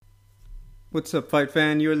What's up, fight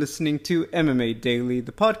fan? You're listening to MMA Daily,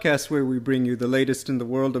 the podcast where we bring you the latest in the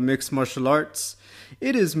world of mixed martial arts.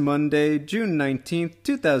 It is Monday, June 19th,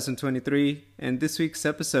 2023, and this week's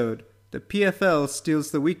episode, the PFL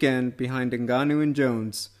steals the weekend behind Ngannou and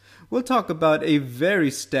Jones. We'll talk about a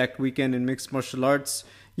very stacked weekend in mixed martial arts,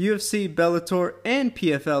 UFC, Bellator, and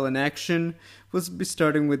PFL in action. We'll be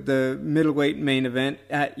starting with the middleweight main event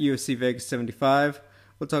at UFC Vegas 75.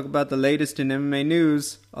 We'll talk about the latest in MMA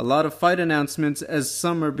news, a lot of fight announcements as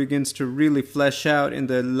summer begins to really flesh out in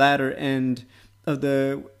the latter end of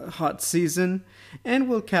the hot season. And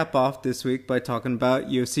we'll cap off this week by talking about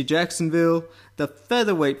UFC Jacksonville, the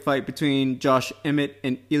featherweight fight between Josh Emmett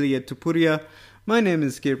and Ilia Topuria. My name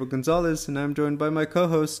is Gabriel Gonzalez, and I'm joined by my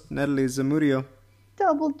co-host, Natalie Zamudio.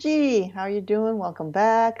 Double G, how you doing? Welcome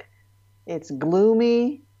back. It's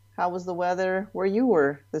gloomy. How was the weather where you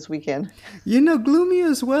were this weekend? Gloomy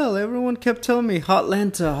as well. Everyone kept telling me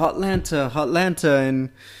Hotlanta, Hotlanta, Hotlanta,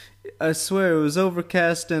 and I swear it was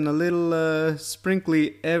overcast and a little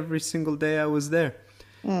sprinkly every single day I was there.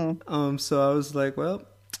 So I was like, well,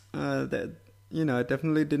 I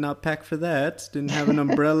definitely did not pack for that. Didn't have an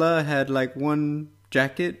umbrella. I had like one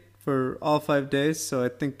jacket for all 5 days, so I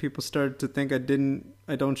think people started to think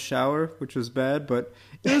I don't shower, which was bad, but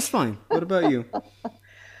it was fine. What about you?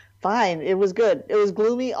 Fine. It was good. It was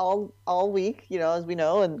gloomy all week, as we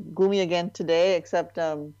know, and gloomy again today, except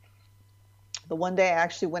the one day I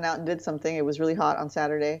actually went out and did something. It was really hot on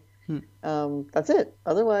Saturday. That's it.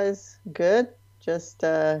 Otherwise, good. Just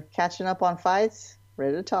catching up on fights,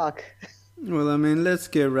 ready to talk. Well, let's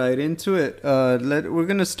get right into it. We're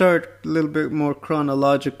going to start a little bit more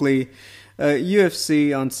chronologically.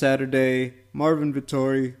 UFC on Saturday, Marvin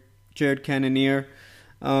Vettori, Jared Cannonier.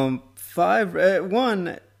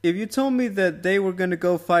 If you told me that they were going to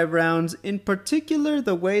go 5 rounds, in particular,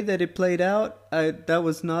 the way that it played out, that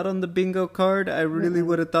was not on the bingo card. I really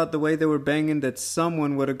would have thought the way they were banging that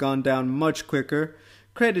someone would have gone down much quicker.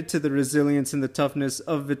 Credit to the resilience and the toughness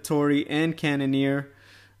of Vettori and Cannonier.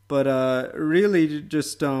 But really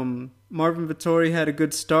just Marvin Vettori had a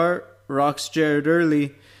good start, rocks Jared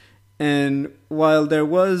early. And while there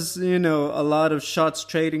was, a lot of shots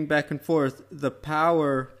trading back and forth, the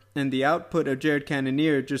power and the output of Jared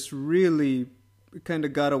Cannonier just really kind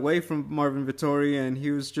of got away from Marvin Vettori, and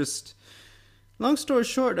he was just, long story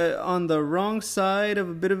short, on the wrong side of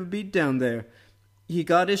a bit of a beatdown there. He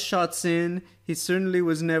got his shots in. He certainly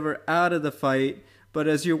was never out of the fight. But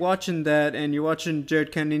as you're watching that and you're watching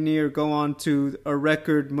Jared Cannonier go on to a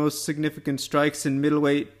record most significant strikes in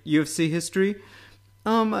middleweight UFC history,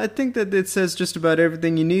 I think that it says just about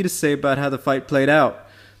everything you need to say about how the fight played out.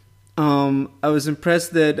 I was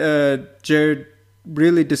impressed that Jared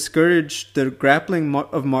really discouraged the grappling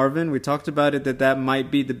of Marvin. We talked about it, that might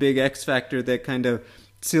be the big X factor that kind of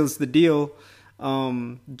seals the deal.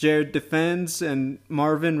 Jared defends, and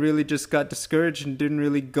Marvin really just got discouraged and didn't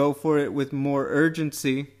really go for it with more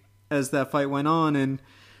urgency as that fight went on. And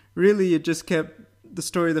really it just kept, the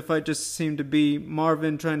story of the fight just seemed to be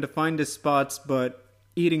Marvin trying to find his spots, but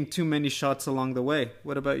eating too many shots along the way.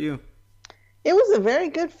 What about you? It was a very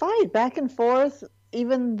good fight, back and forth,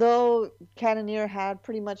 even though Cannonier had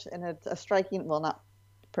pretty much a striking, well, not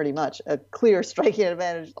pretty much, a clear striking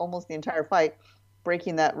advantage almost the entire fight,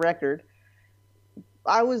 breaking that record.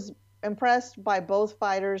 I was impressed by both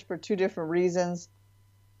fighters for 2 different reasons.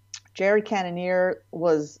 Jared Cannonier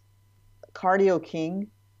was cardio king.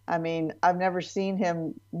 I've never seen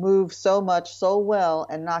him move so much, so well,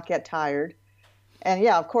 and not get tired. And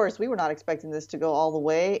yeah, of course, we were not expecting this to go all the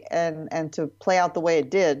way and to play out the way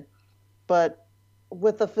it did. But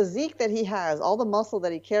with the physique that he has, all the muscle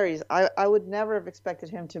that he carries, I would never have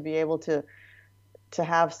expected him to be able to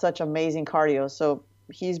have such amazing cardio. So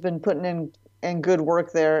he's been putting in good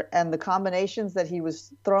work there. And the combinations that he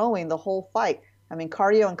was throwing the whole fight,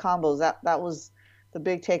 cardio and combos, that was the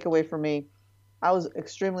big takeaway for me. I was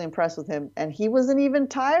extremely impressed with him. And he wasn't even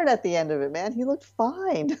tired at the end of it, man. He looked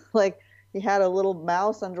fine. He had a little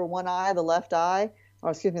mouse under one eye, the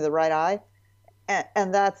right eye.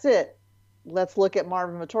 And that's it. Let's look at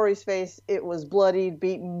Marvin Vettori's face. It was bloodied,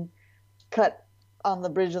 beaten, cut on the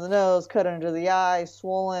bridge of the nose, cut under the eye,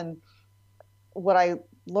 swollen. What I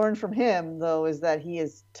learned from him, though, is that he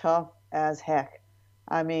is tough as heck.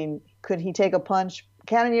 Could he take a punch?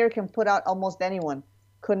 Cannonier can put out almost anyone.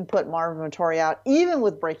 Couldn't put Marvin Vettori out, even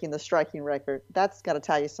with breaking the striking record. That's got to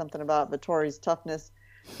tell you something about Vettori's toughness.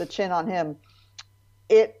 The chin on him,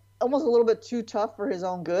 it almost a little bit too tough for his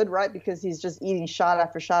own good, right? Because he's just eating shot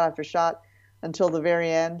after shot after shot until the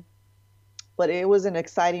very end. But it was an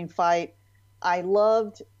exciting fight. I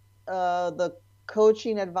loved the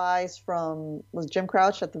coaching advice from was Jim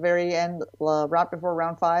Crouch at the very end, right before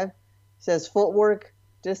round 5. He says footwork,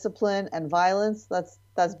 discipline, and violence.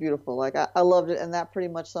 That's beautiful. Like I loved it, and that pretty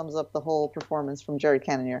much sums up the whole performance from Jared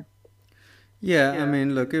Cannonier. Yeah, I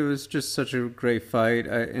mean, look, it was just such a great fight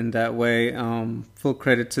in that way. Full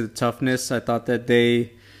credit to the toughness. I thought that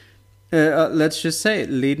they, let's just say,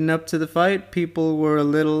 leading up to the fight, people were a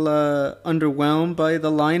little underwhelmed by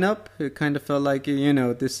the lineup. It kind of felt like,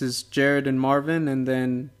 this is Jared and Marvin, and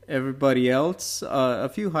then everybody else.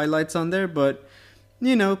 A few highlights on there, but,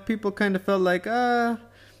 people kind of felt like,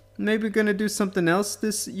 maybe gonna do something else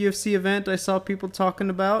this UFC event I saw people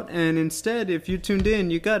talking about, and instead, if you tuned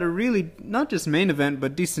in, you got a really, not just main event,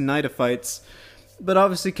 but decent night of fights, but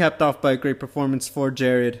obviously capped off by a great performance for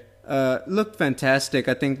Jared. Looked fantastic.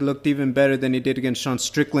 I think looked even better than he did against Sean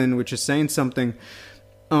Strickland, which is saying something.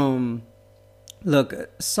 Look,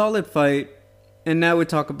 solid fight, and now we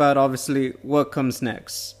talk about, obviously, what comes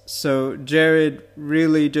next. So Jared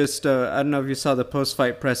really just, I don't know if you saw the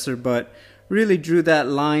post-fight presser, but really drew that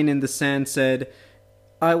line in the sand, said,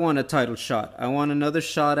 I want a title shot. I want another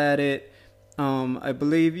shot at it. I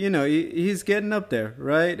believe, he's getting up there,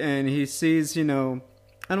 right? And he sees, I don't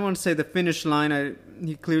want to say the finish line.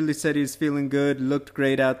 He clearly said he's feeling good, looked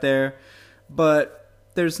great out there. But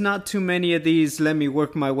there's not too many of these let me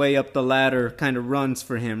work my way up the ladder kind of runs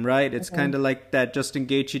for him, right? It's kind of like that Justin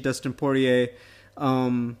Gaethje, Dustin Poirier,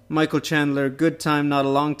 Michael Chandler, good time, not a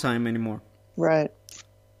long time anymore. Right.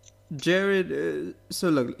 Jared, so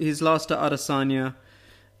look, he's lost to Adesanya.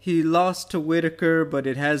 He lost to Whitaker, but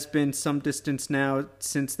it has been some distance now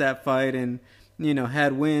since that fight, and,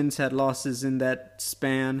 had wins, had losses in that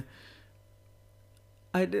span.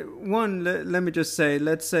 Let me just say,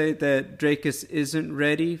 let's say that Drakus isn't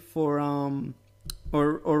ready for,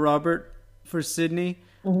 or Robert for Sydney.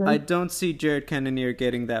 I don't see Jared Cannonier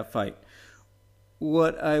getting that fight.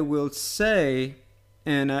 What I will say,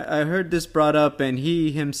 and I heard this brought up, and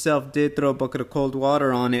he himself did throw a bucket of cold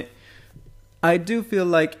water on it. I do feel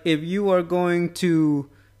like if you are going to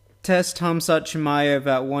test Khamzat Chimaev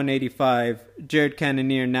at 185, Jared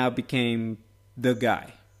Cannonier now became the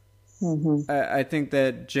guy. I think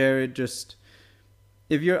that Jared just,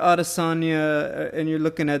 if you're Adesanya and you're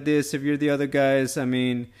looking at this, if you're the other guys, I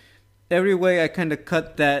mean, every way I kind of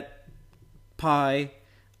cut that pie,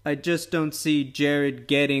 I just don't see Jared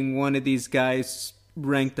getting one of these guys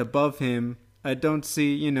ranked above him. I don't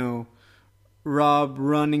see, Rob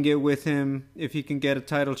running it with him if he can get a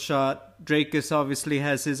title shot. Drakus obviously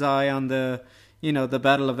has his eye on the, the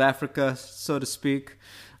Battle of Africa, so to speak.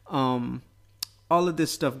 All of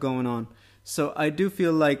this stuff going on. So I do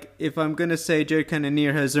feel like if I'm going to say Jared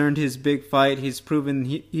Cannonier has earned his big fight, he's proven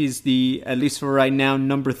he's the, at least for right now,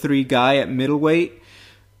 number 3 guy at middleweight,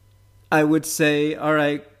 I would say, all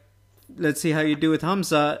right, let's see how you do with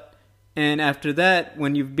Khamzat. And after that,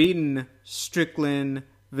 when you've beaten Strickland,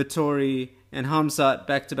 Vettori, and Khamzat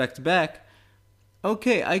back to back to back,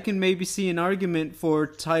 okay, I can maybe see an argument for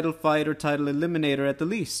title fight or title eliminator at the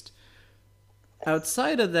least.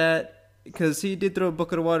 Outside of that, because he did throw a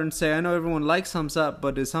bucket of water and say, I know everyone likes Khamzat,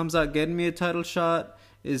 but is Khamzat getting me a title shot?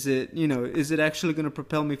 Is it, is it actually going to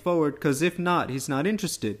propel me forward? Because if not, he's not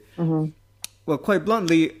interested. Well, quite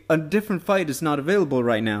bluntly, a different fight is not available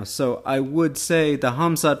right now. So I would say the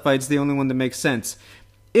Khamzat fight's the only one that makes sense.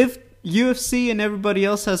 If UFC and everybody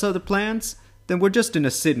else has other plans, then we're just in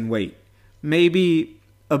a sit and wait. Maybe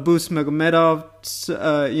Abus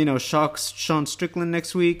Magomedov, shocks Sean Strickland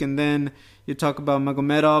next week, and then you talk about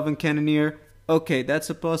Magomedov and Cannonier. Okay, that's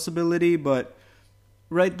a possibility, but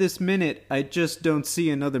right this minute, I just don't see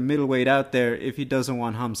another middleweight out there if he doesn't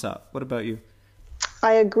want Khamzat. What about you?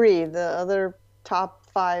 I agree. The other top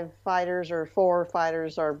 5 fighters or 4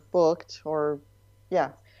 fighters are booked, or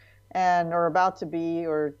about to be,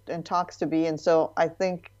 or in talks to be, and so I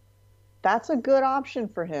think that's a good option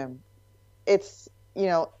for him. It's,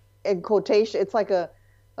 in quotation, it's like a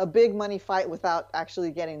big money fight without actually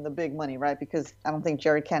getting the big money, right? Because I don't think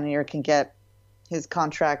Jared Cannonier can get his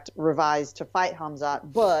contract revised to fight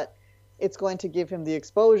Khamzat, but it's going to give him the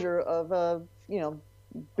exposure of a,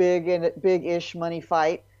 big-ish money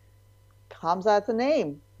fight. Khamzat's a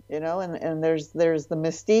name, and there's the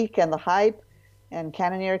mystique and the hype, and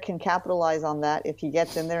Cannonier can capitalize on that if he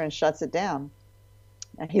gets in there and shuts it down.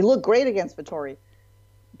 And he looked great against Vettori,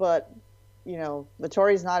 but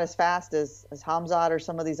Vettori's not as fast as Khamzat or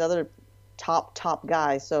some of these other top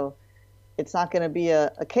guys, so it's not going to be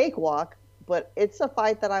a cakewalk, but it's a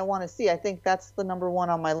fight that I want to see. I think that's the number 1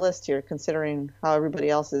 on my list here, considering how everybody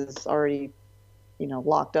else is already,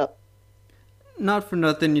 locked up. Not for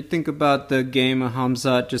nothing, you think about the game of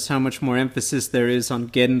Khamzat, just how much more emphasis there is on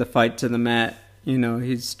getting the fight to the mat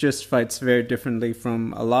He's just fights very differently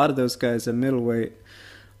from a lot of those guys at middleweight.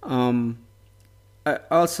 I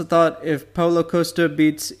also thought if Paulo Costa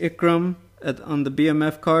beats Ikram on the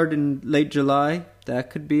BMF card in late July,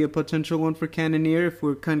 that could be a potential one for Cannonier if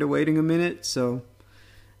we're kind of waiting a minute. So,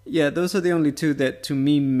 yeah, those are the only two that to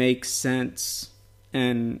me make sense.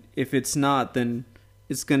 And if it's not, then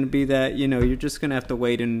it's going to be that, you're just going to have to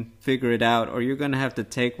wait and figure it out. Or you're going to have to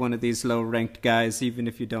take one of these low-ranked guys even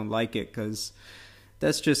if you don't like it. Because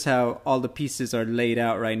that's just how all the pieces are laid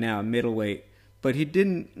out right now at middleweight. But he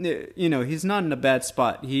didn't, he's not in a bad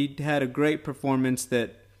spot. He had a great performance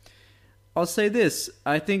that, I'll say this,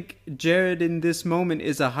 I think Jared in this moment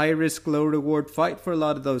is a high-risk, low-reward fight for a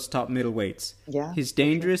lot of those top middleweights. Yeah. He's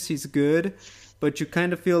dangerous, he's good, but you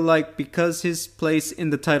kind of feel like because his place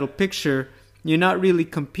in the title picture, you're not really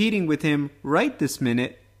competing with him right this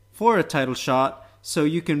minute for a title shot, so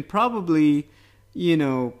you can probably,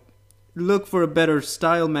 look for a better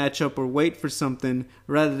style matchup or wait for something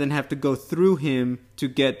rather than have to go through him to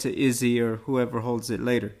get to Izzy or whoever holds it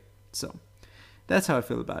later. So that's how I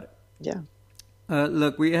feel about it. Yeah.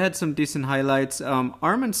 Look, we had some decent highlights.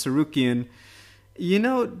 Arman Sarukian,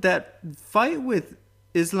 that fight with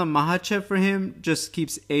Islam Makhachev for him just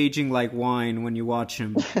keeps aging like wine when you watch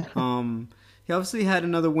him. He obviously had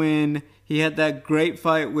another win. He had that great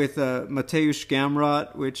fight with Mateusz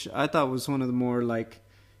Gamrot, which I thought was one of the more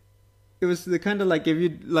it was the kind of if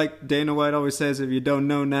you, like Dana White always says, if you don't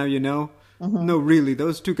know, now you know. Mm-hmm. No, really,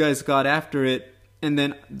 those two guys got after it. And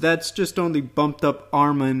then that's just only bumped up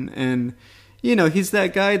Arman. And, he's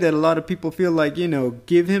that guy that a lot of people feel like,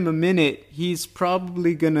 give him a minute. He's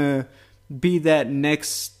probably going to be that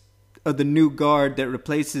next of the new guard that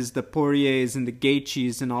replaces the Poiriers and the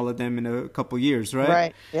Gaethjes and all of them in a couple years, right?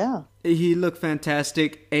 Right, yeah. He looked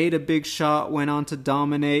fantastic, ate a big shot, went on to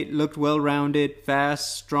dominate, looked well-rounded,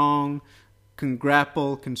 fast, strong, can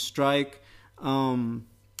grapple, can strike. No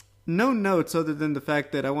notes other than the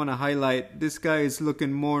fact that I want to highlight this guy is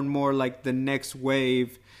looking more and more like the next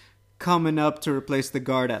wave coming up to replace the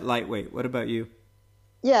guard at lightweight. What about you?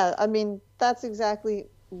 Yeah, I mean, that's exactly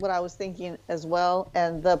what I was thinking as well.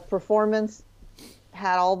 And the performance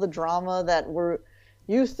had all the drama that we're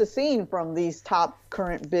used to seeing from these top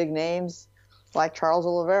current big names like Charles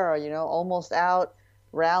Oliveira, almost out,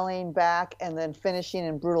 rallying back, and then finishing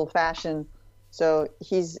in brutal fashion. So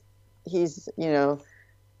he's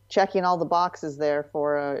checking all the boxes there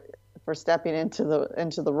for stepping into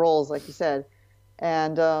the roles, like you said.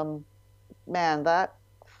 And man, that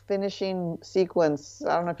finishing sequence,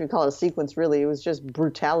 I don't know if you call it a sequence really, it was just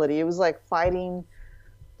brutality. It was like fighting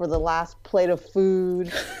for the last plate of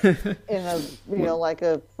food in a like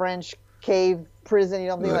a French cave prison,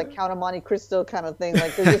 something like Count of Monte Cristo kind of thing.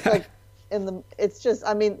 Like they're just like it's just,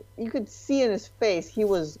 I mean, you could see in his face he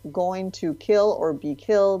was going to kill or be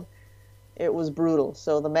killed. It was brutal.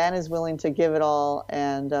 So the man is willing to give it all,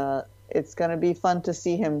 and it's going to be fun to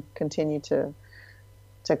see him continue to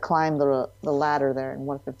climb the ladder there in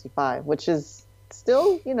 155, which is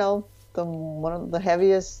still, one of the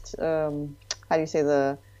heaviest, how do you say,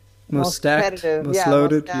 the most stacked, competitive, most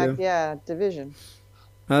loaded, most stacked, division.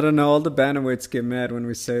 I don't know, all the bantamweights get mad when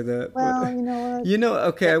we say that. Well, but,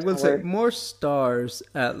 okay, I will say more stars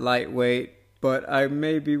at lightweight, but I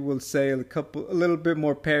maybe will say a little bit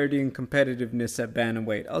more parity and competitiveness at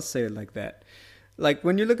bantamweight. I'll say it like that. Like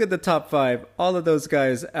when you look at the top 5, all of those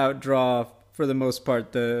guys outdraw, for the most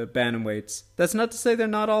part, the bantamweights. That's not to say they're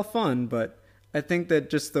not all fun, but I think that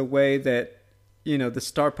just the way that, the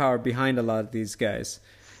star power behind a lot of these guys.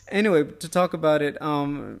 Anyway, to talk about it,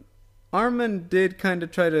 Arman did kind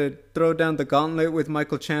of try to throw down the gauntlet with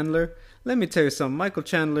Michael Chandler. Let me tell you something. Michael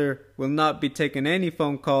Chandler will not be taking any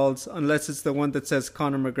phone calls unless it's the one that says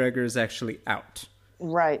Conor McGregor is actually out.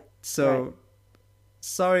 Right. So,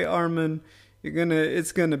 sorry, Arman.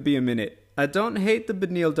 It's gonna be a minute. I don't hate the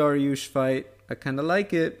Beneil Dariush fight. I kind of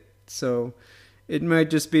like it. So, it might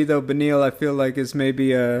just be, though, Beneil, I feel like, is maybe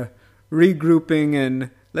regrouping. And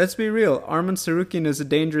let's be real, Arman Sarukian is a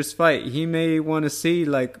dangerous fight. He may want to see,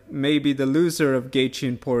 maybe the loser of Gaethje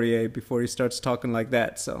and Poirier before he starts talking like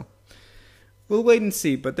that. So, we'll wait and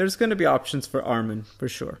see. But there's going to be options for Arman, for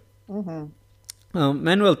sure. Mm-hmm.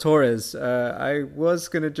 Manuel Torres, I was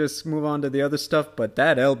going to just move on to the other stuff, but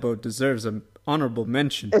that elbow deserves an honorable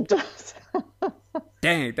mention. It does.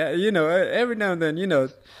 Dang, that, every now and then,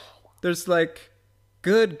 there's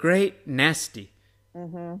good, great, nasty.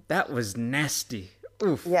 Mm-hmm. That was nasty.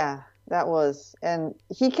 Oof. Yeah, that was. And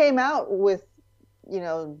he came out with,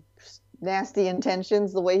 nasty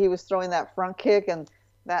intentions, the way he was throwing that front kick and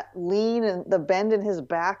that lean and the bend in his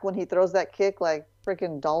back when he throws that kick like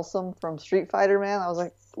freaking Dalsum from Street Fighter, man. I was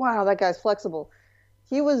like, wow, that guy's flexible.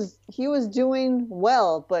 He was doing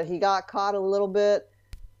well, but he got caught a little bit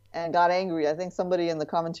and got angry. I think somebody in the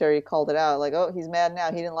commentary called it out, like, "Oh, he's mad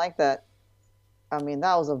now. He didn't like that." I mean,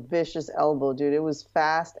 that was a vicious elbow, dude. It was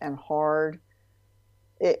fast and hard.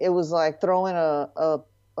 It was like throwing a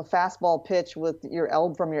fastball pitch with your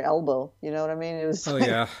from your elbow. You know what I mean? It was Oh like,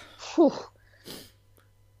 yeah, whew,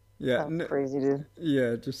 yeah, that's crazy, dude.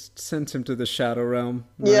 yeah. Just sent him to the shadow realm.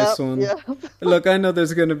 Yeah, Nice one. yeah. Look, I know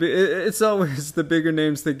there's gonna be. It's always the bigger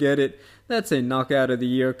names that get it. That's a knockout of the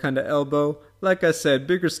year kind of elbow. Like I said,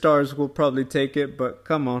 bigger stars will probably take it, but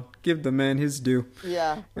come on, give the man his due.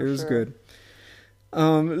 Yeah, It was sure. good.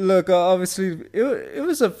 Look, obviously, it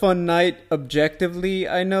was a fun night objectively.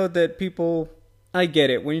 I know that people, I get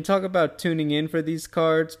it. When you talk about tuning in for these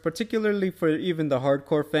cards, particularly for even the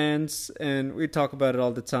hardcore fans, and we talk about it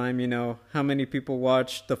all the time, how many people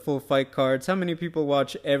watch the full fight cards, how many people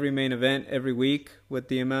watch every main event every week with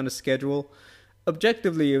the amount of schedule.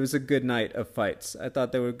 Objectively, it was a good night of fights. I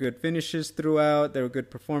thought there were good finishes throughout. There were good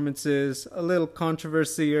performances. A little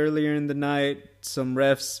controversy earlier in the night. Some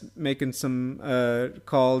refs making some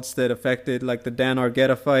calls that affected, like the Dan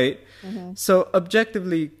Argueta fight. Mm-hmm. So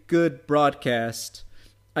objectively, good broadcast.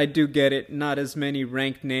 I do get it. Not as many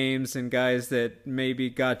ranked names and guys that maybe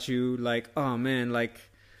got you like, oh man, like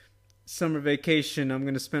summer vacation. I'm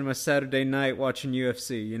gonna spend my Saturday night watching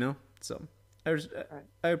UFC. So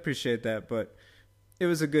I appreciate that, but it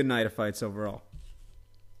was a good night of fights overall,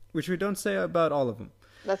 which we don't say about all of them.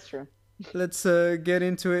 That's true. Let's get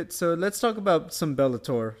into it. So let's talk about some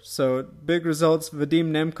Bellator. So big results. Vadim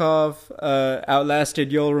Nemkov outlasted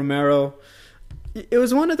Yoel Romero. It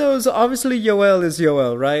was one of those, obviously Yoel is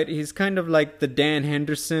Yoel, right? He's kind of like the Dan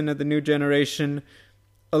Henderson of the new generation.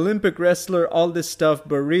 Olympic wrestler, all this stuff,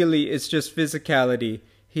 but really it's just physicality.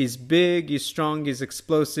 He's big, he's strong, he's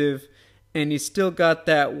explosive, and he's still got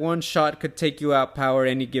that one shot could take you out power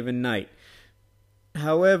any given night.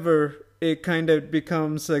 However, it kind of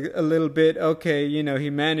becomes a little bit, okay, he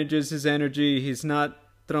manages his energy. He's not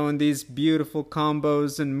throwing these beautiful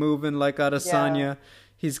combos and moving like Adesanya. Yeah.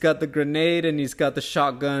 He's got the grenade and he's got the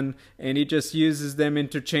shotgun, and he just uses them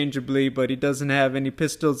interchangeably, but he doesn't have any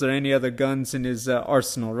pistols or any other guns in his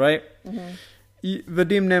arsenal, right? Mm-hmm.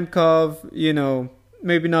 Vadim Nemkov,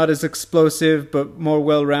 maybe not as explosive, but more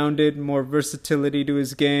well-rounded, more versatility to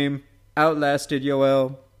his game. Outlasted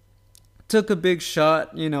Yoel. Took a big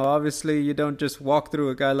shot. Obviously you don't just walk through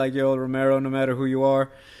a guy like Yoel Romero, no matter who you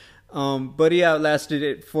are. But he outlasted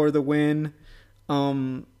it for the win.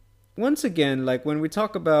 Once again, like when we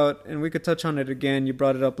talk about, and we could touch on it again, you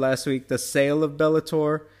brought it up last week, the sale of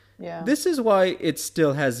Bellator. Yeah. This is why it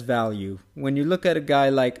still has value. When you look at a guy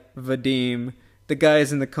like Vadim, the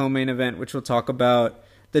guys in the co-main event, which we'll talk about,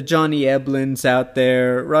 the Johnny Eblin's out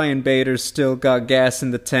there, Ryan Bader's still got gas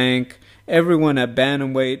in the tank, everyone at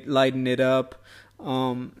bantamweight lighting it up.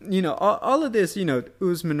 All of this,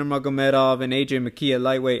 Usman Nurmagomedov and AJ McKee at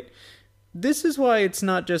lightweight. This is why it's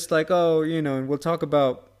not just like, and we'll talk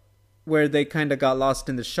about where they kind of got lost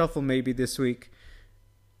in the shuffle maybe this week.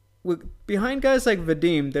 Behind guys like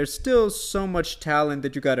Vadim, there's still so much talent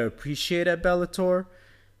that you got to appreciate at Bellator.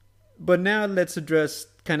 But now let's address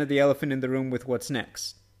kind of the elephant in the room with what's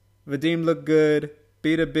next. Vadim looked good,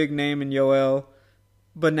 beat a big name in Yoel,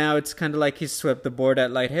 but now it's kind of like he swept the board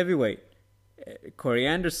at light heavyweight. Corey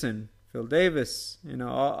Anderson, Phil Davis,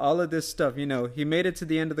 all of this stuff. He made it to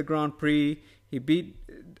the end of the Grand Prix. He beat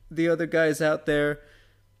the other guys out there.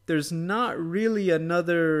 There's not really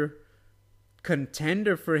another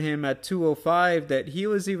contender for him at 205 that he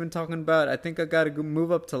was even talking about. I think I got to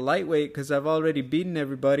move up to lightweight because I've already beaten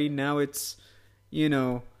everybody. Now it's,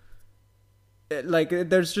 like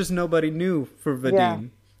there's just nobody new for Vadim.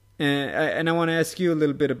 Yeah. And I want to ask you a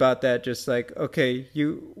little bit about that. Just like, okay,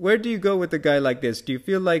 where do you go with a guy like this? Do you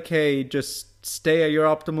feel like, hey, just stay at your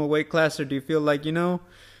optimal weight class, or do you feel like,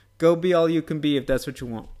 go be all you can be if that's what you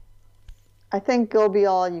want? I think go be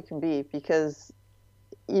all you can be, because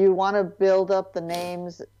you want to build up the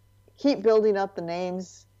names, keep building up the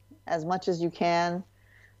names as much as you can.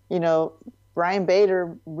 Brian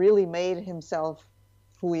Bader really made himself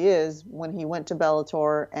who he is when he went to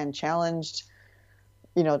Bellator and challenged,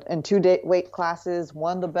 in 2 weight classes,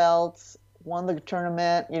 won the belts, won the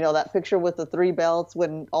tournament. That picture with the 3 belts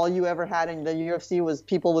when all you ever had in the UFC was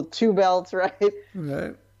people with 2 belts, right?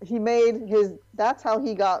 Right. He made that's how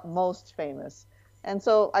he got most famous. And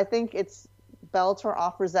so I think Bellator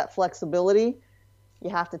offers that flexibility. You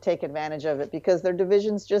have to take advantage of it because their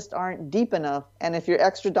divisions just aren't deep enough. And if you're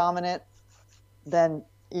extra dominant, then,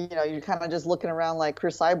 you're kind of just looking around like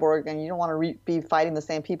Chris Cyborg, and you don't want to be fighting the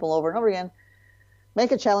same people over and over again.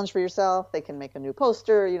 make a challenge for yourself. They can make a new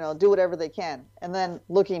poster, do whatever they can. And then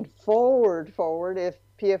looking forward, if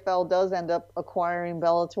PFL does end up acquiring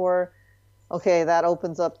Bellator, okay, that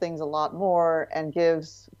opens up things a lot more and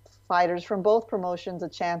gives fighters from both promotions a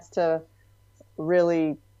chance to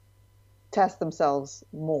really test themselves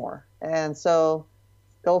more. And so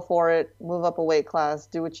go for it, move up a weight class,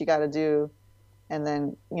 do what you got to do, and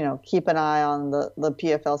then, keep an eye on the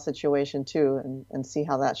PFL situation too, and see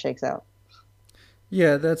how that shakes out.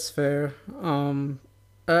 Yeah, that's fair.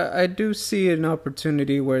 I do see an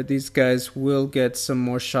opportunity where these guys will get some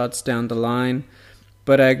more shots down the line,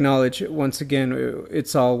 but I acknowledge once again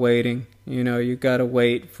it's all waiting. You gotta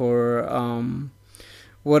wait for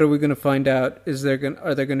what are we gonna find out?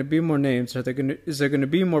 Are there gonna be more names? Is there gonna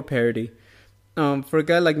be more parity? For a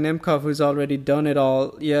guy like Nemkov who's already done it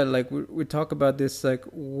all, yeah, like we talk about this, like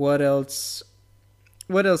what else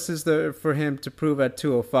is there for him to prove at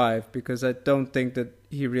 205? Because I don't think that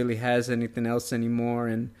he really has anything else anymore,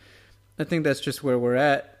 and I think that's just where we're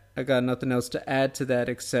at. I got nothing else to add to that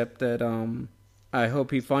except that I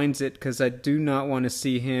hope he finds it, because I do not want to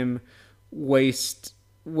see him waste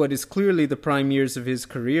what is clearly the prime years of his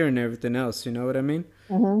career and everything else. You know what I mean?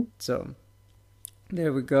 Mm-hmm. So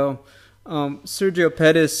there we go. Sergio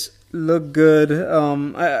Pettis looked good.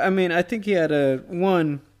 I think he had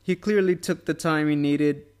he clearly took the time he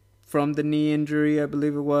needed from the knee injury, I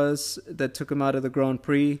believe it was, that took him out of the Grand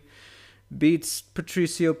Prix. Beats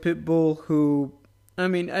Patricio Pitbull, who,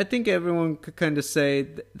 I think everyone could kind of say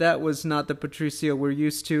that was not the Patricio we're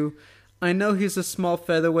used to. I know he's a small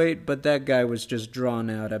featherweight, but that guy was just drawn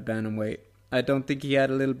out at bantamweight. I don't think he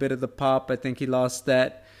had a little bit of the pop. I think he lost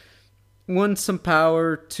that. One, some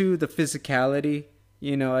power. Two, the physicality.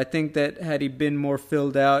 I think that had he been more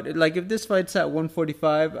filled out, like if this fight's at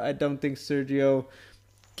 145, I don't think Sergio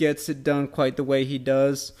gets it done quite the way he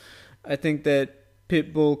does. I think that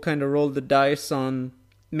Pitbull kind of rolled the dice on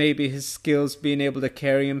maybe his skills being able to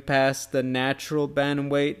carry him past the natural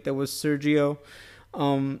bantamweight that was Sergio.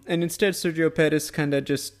 And instead Sergio Pettis kind of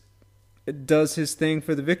just does his thing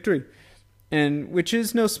for the victory. And which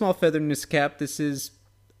is no small feather in his cap. This is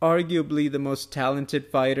arguably the most talented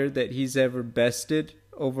fighter that he's ever bested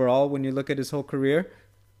overall when you look at his whole career.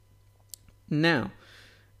 Now,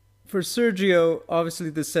 for Sergio, obviously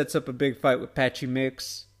this sets up a big fight with Patchy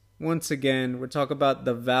Mix. Once again, we're talking about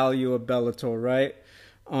the value of Bellator, right?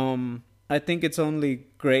 I think it's only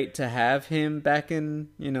great to have him back in,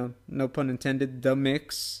 no pun intended, the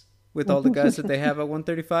mix with all the guys that they have at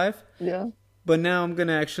 135. Yeah. But now I'm going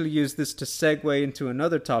to actually use this to segue into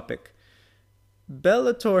another topic.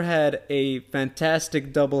 Bellator had a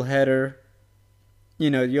fantastic doubleheader.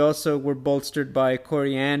 You also were bolstered by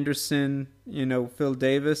Corey Anderson, Phil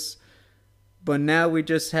Davis. But now we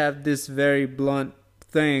just have this very blunt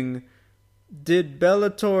thing. Did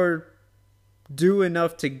Bellator do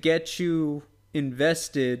enough to get you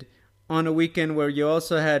invested on a weekend where you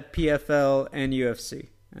also had PFL and UFC?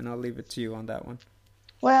 And I'll leave it to you on that one.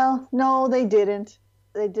 Well, no, they didn't.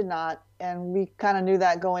 They did not. And we kind of knew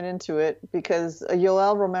that going into it, because a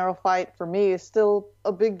Yoel Romero fight for me is still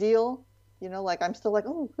a big deal. I'm still like,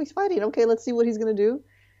 oh, he's fighting. Okay, let's see what he's going to do.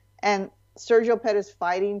 And Sergio Pettis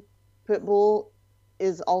fighting Pitbull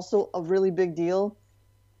is also a really big deal.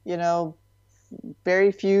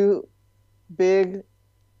 Very few big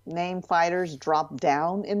name fighters drop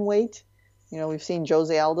down in weight. We've seen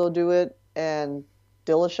Jose Aldo do it and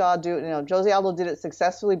Dillashaw do it. Jose Aldo did it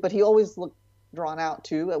successfully, but he always looked drawn out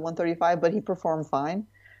too at 135, but he performed fine,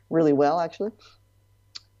 really well actually.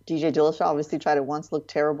 DJ Dillashaw obviously tried it once, looked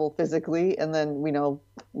terrible physically, and then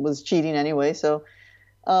was cheating anyway. So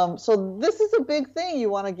this is a big thing. You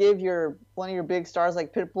want to give one of your big stars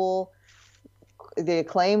like Pitbull the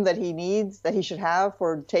acclaim that he should have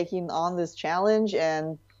for taking on this challenge,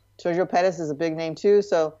 and Sergio Pettis is a big name too.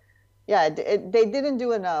 So yeah, they didn't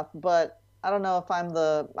do enough, but I don't know if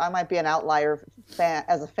I might be an outlier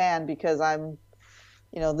as a fan, because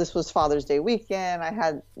this was Father's Day weekend. I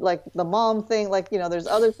had like the mom thing, there's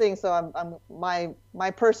other things. So I'm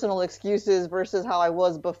my personal excuses versus how I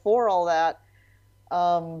was before all that.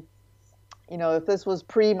 If this was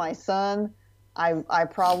pre my son, I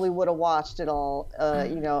probably would have watched it all,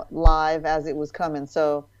 live as it was coming.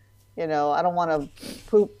 So, I don't want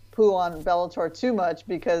to poo on Bellator too much,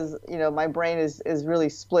 because my brain is really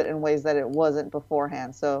split in ways that it wasn't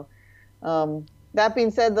beforehand. So that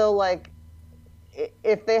being said, though,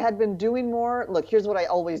 if they had been doing more, look, here's what I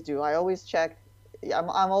always do. I always check. I'm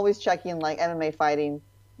always checking MMA fighting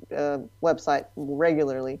website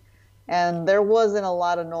regularly, and there wasn't a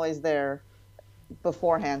lot of noise there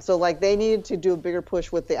beforehand. So they needed to do a bigger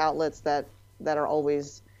push with the outlets that are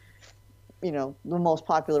always the most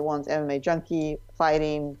popular ones, MMA Junkie,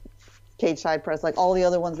 Fighting, Cage Side Press, like all the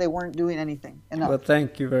other ones, they weren't doing anything enough. Well,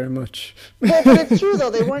 thank you very much. But it's true,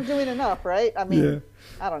 though. They weren't doing enough, right? I mean, yeah.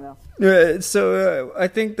 I don't know. So I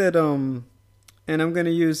think that, and I'm going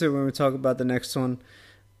to use it when we talk about the next one.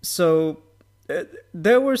 So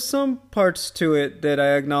there were some parts to it that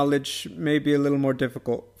I acknowledge may be a little more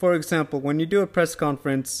difficult. For example, when you do a press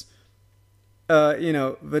conference,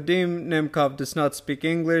 Vadim Nemkov does not speak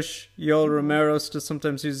English. Yoel Romero still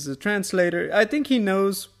sometimes uses a translator. I think he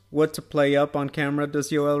knows what to play up on camera,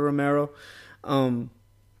 does Yoel Romero.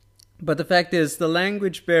 But the fact is, the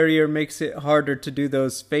language barrier makes it harder to do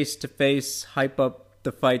those face-to-face, hype up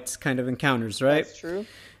the fights kind of encounters, right? That's true.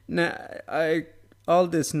 Now, all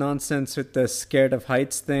this nonsense with the scared of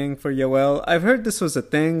heights thing for Yoel, I've heard this was a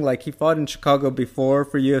thing. Like, he fought in Chicago before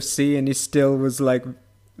for UFC, and he still was, like,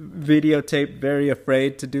 videotaped, very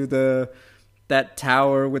afraid to do that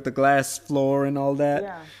tower with the glass floor and all that.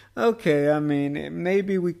 Yeah. Okay, I mean,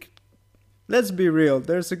 maybe let's be real.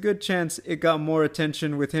 There's a good chance it got more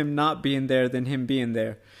attention with him not being there than him being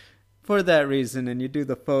there. For that reason, and you do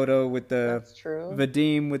the photo with the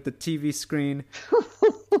Vadim with the TV screen.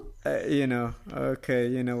 Okay,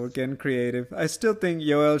 we're getting creative. I still think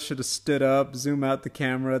Yoel should have stood up, zoom out the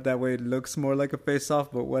camera. That way it looks more like a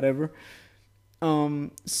face-off, but whatever.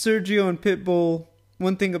 Sergio and Pitbull.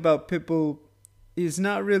 One thing about Pitbull, he's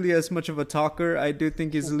not really as much of a talker. I do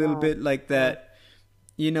think he's a little bit like that.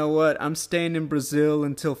 You know what? I'm staying in Brazil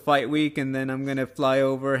until fight week, and then I'm going to fly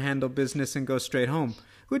over, handle business, and go straight home,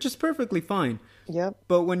 which is perfectly fine. Yep.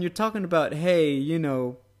 But when you're talking about, hey,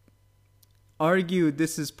 argue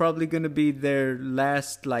this is probably going to be their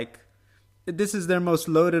last, this is their most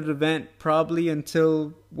loaded event probably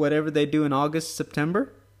until whatever they do in August,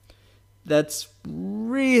 September. That's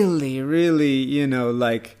really, really,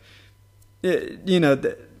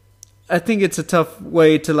 I think it's a tough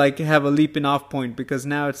way to have a leaping off point, because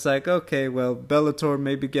now it's like, okay, well, Bellator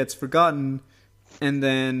maybe gets forgotten and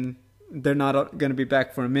then they're not going to be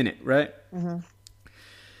back for a minute, right? Mm-hmm.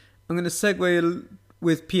 I'm going to segue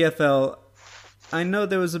with PFL. I know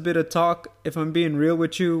there was a bit of talk. If I'm being real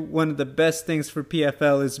with you, one of the best things for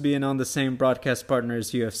PFL is being on the same broadcast partner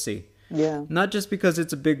as UFC. Yeah. Not just because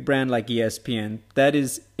it's a big brand like ESPN. That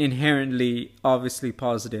is inherently, obviously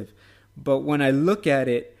positive. But when I look at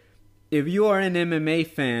it, if you are an MMA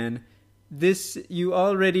fan, you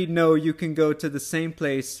already know you can go to the same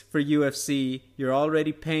place for UFC. You're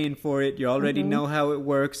already paying for it. You already know how it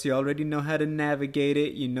works. You already know how to navigate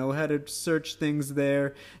it. You know how to search things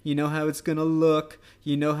there. You know how it's going to look.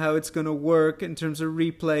 You know how it's going to work in terms of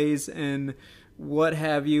replays and what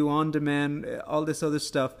have you, on demand, all this other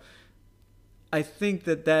stuff. I think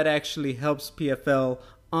that actually helps PFL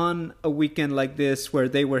on a weekend like this where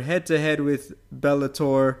they were head-to-head with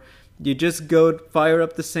Bellator. You just go fire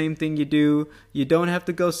up the same thing you do. You don't have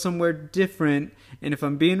to go somewhere different. And if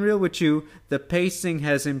I'm being real with you, the pacing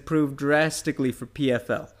has improved drastically for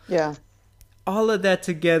PFL. Yeah. All of that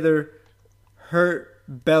together hurt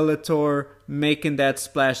Bellator making that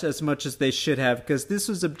splash as much as they should have, because this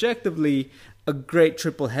was objectively a great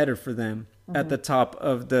triple header for them at the top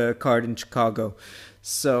of the card in Chicago.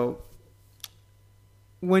 So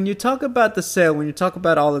when you talk about the sale, when you talk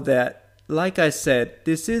about all of that, like I said,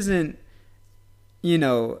 this isn't,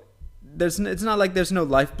 it's not like there's no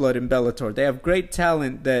lifeblood in Bellator. They have great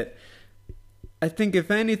talent that I think,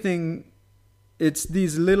 if anything, it's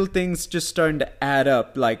these little things just starting to add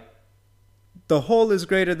up. Like, the whole is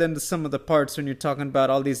greater than the sum of the parts when you're talking about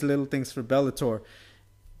all these little things for Bellator.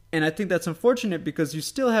 And I think that's unfortunate, because you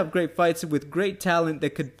still have great fights with great talent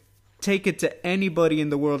that could take it to anybody in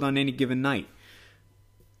the world on any given night.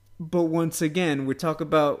 But once again, we talk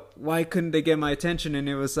about why couldn't they get my attention, and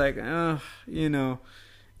it was like,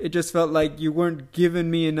 it just felt like you weren't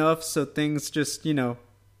giving me enough, so things just, it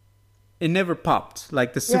never popped.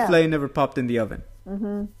 Like the souffle never popped in the oven.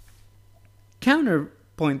 Mm-hmm.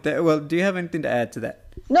 Counterpoint that. Well, do you have anything to add to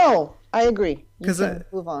that? No, I agree. You can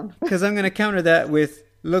move on. Because I'm going to counter that with,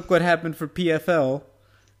 look what happened for PFL.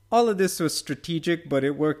 All of this was strategic, but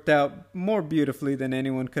it worked out more beautifully than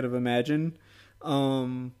anyone could have imagined.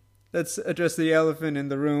 Let's address the elephant in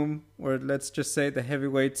the room, or let's just say the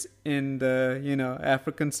heavyweights in the,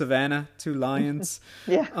 African savannah, 2 lions.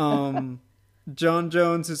 Yeah. John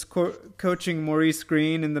Jones is coaching Maurice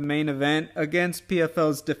Greene in the main event against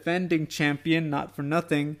PFL's defending champion, not for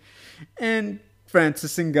nothing. And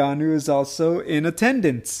Francis Ngannou is also in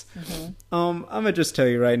attendance. I'm going to just tell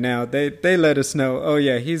you right now, they let us know, oh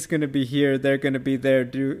yeah, he's going to be here, they're going to be there,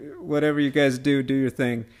 do whatever you guys do your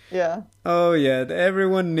thing. Yeah. Oh yeah,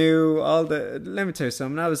 everyone knew let me tell you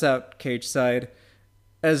something, I was out cage side.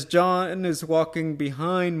 as John is walking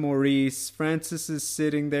behind Maurice, Francis is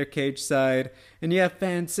sitting there cage side, and you have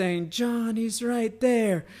fans saying, John, he's right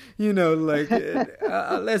there. You know, like,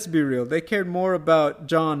 let's be real. They cared more about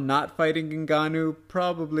John not fighting Ngannou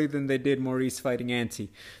probably than they did Maurice fighting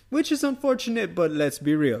Ante, which is unfortunate, but let's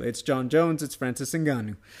be real. It's John Jones, it's Francis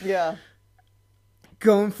Ngannou. Yeah.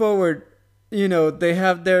 Going forward, you know, they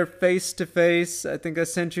have their face-to-face. I think I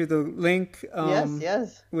sent you the link.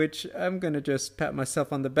 Yes. Which I'm going to just pat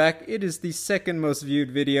myself on the back. It is the second most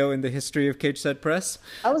viewed video in the history of Cage Side Press.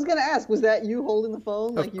 I was going to ask, was that you holding the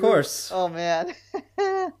phone? Of course. Oh, man.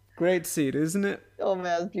 Great seat, isn't it? Oh, man,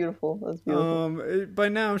 that's beautiful. That's beautiful. By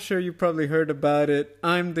now, I'm sure you probably heard about it.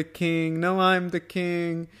 I'm the king. No, I'm the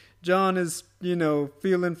king. John is, you know,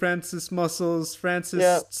 feeling Francis' muscles.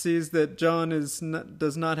 Francis sees that John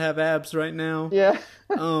does not have abs right now. Yeah.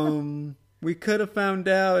 We could have found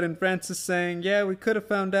out, and Francis saying, yeah, we could have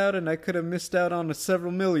found out, and I could have missed out on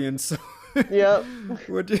several million. So, yep.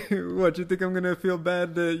 What do you think I'm gonna feel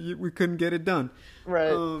bad that we couldn't get it done?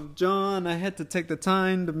 Right. John, I had to take the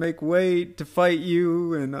time to make weight to fight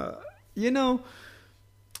you, and you know,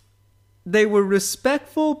 they were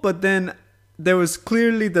respectful, but then there was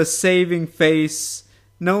clearly the saving face.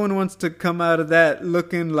 No one wants to come out of that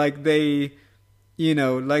looking like they, you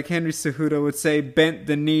know, like Henry Cejudo would say, bent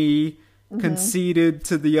the knee, conceded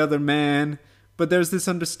to the other man. But there's this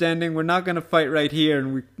understanding, we're not going to fight right here,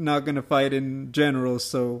 and we're not going to fight in general.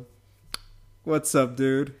 So, what's up,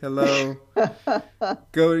 dude? Hello.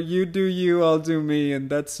 Go, you do you, I'll do me.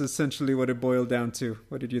 And that's essentially what it boiled down to.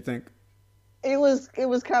 What did you think? It was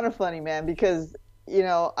kind of funny, man, because, you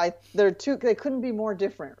know, they couldn't be more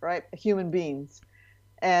different, right? Human beings.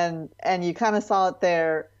 And you kind of saw it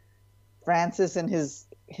there. Francis in his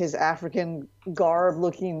African garb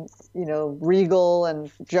looking, you know, regal,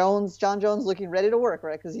 and John Jones looking ready to work,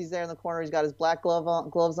 right? Because he's there in the corner. He's got his black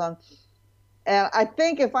gloves on. And I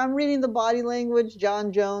think if I'm reading the body language,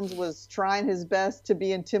 John Jones was trying his best to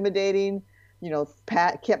be intimidating. You know,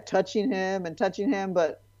 Pat kept touching him,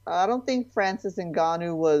 but I don't think Francis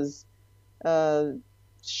Ngannou was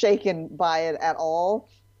shaken by it at all.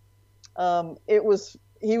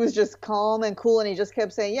 He was just calm and cool, and he just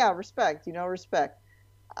kept saying, yeah, respect, you know, respect.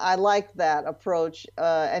 I liked that approach.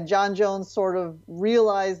 And John Jones sort of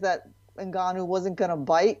realized that Ngannou wasn't going to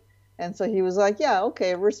bite. And so he was like, yeah,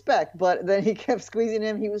 okay, respect. But then he kept squeezing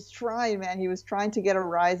him. He was trying, man. He was trying to get a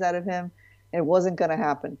rise out of him. It wasn't going to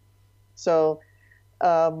happen. So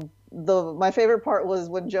my favorite part was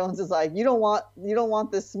when Jones is like, you don't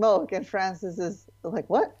want this smoke. And Francis is like,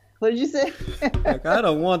 what? What did you say? Like, I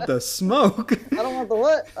don't want the smoke. I don't want the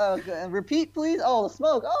what? Repeat, please. Oh, the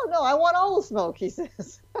smoke. Oh, no, I want all the smoke, he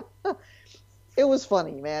says. It was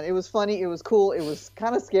funny, man. It was funny. It was cool. It was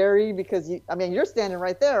kind of scary because, you're standing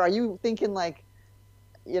right there. Are you thinking like,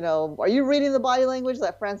 you know, are you reading the body language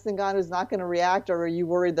that Francis Ngannou is not going to react, or are you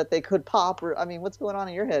worried that they could pop? Or, what's going on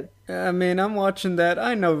in your head? I'm watching that.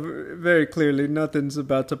 I know very clearly nothing's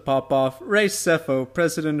about to pop off. Ray Cepho,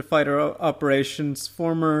 president of Fighter Operations,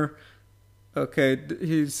 former... Okay,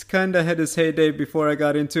 he's kind of had his heyday before I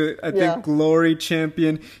got into it. I think Glory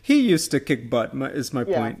champion. He used to kick butt, is my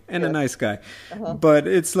point. And a nice guy. But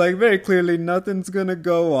it's like very clearly nothing's going to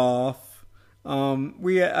go off.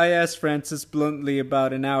 I asked Francis bluntly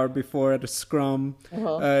about an hour before at a scrum.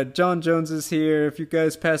 John Jones is here. If you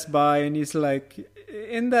guys pass by, and he's like,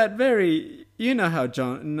 in that very, you know how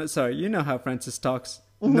Francis talks.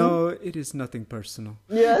 No, it is nothing personal.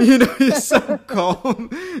 Yeah. You know, he's so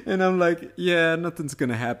calm. And I'm like, yeah, nothing's going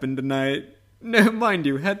to happen tonight. Now, mind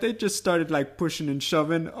you, had they just started like pushing and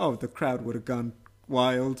shoving, the crowd would have gone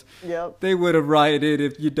wild. Yep. They would have rioted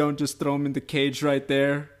if you don't just throw them in the cage right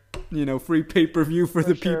there. You know, free pay-per-view for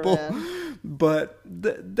the people. Man. But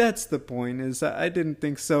that's the point, is I didn't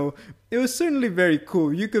think so. It was certainly very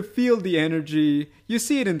cool. You could feel the energy. You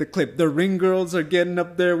see it in the clip. The ring girls are getting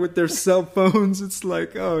up there with their cell phones. It's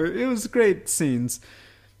like, it was great scenes.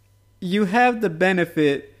 You have the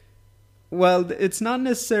benefit, well, it's not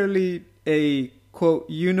necessarily a, quote,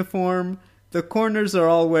 uniform. The corners are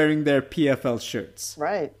all wearing their PFL shirts.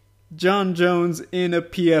 Right. John Jones in a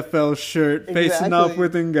PFL shirt, facing off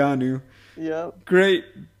with Ngannou. Yep. Great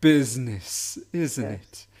business, isn't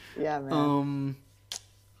it? Yeah, man.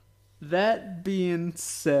 That being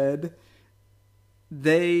said,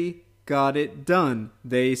 they got it done.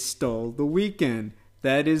 They stole the weekend.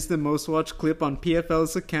 That is the most watched clip on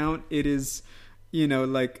PFL's account. It is,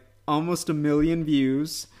 like almost 1 million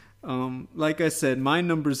views. Like I said, my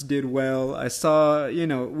numbers did well. I saw,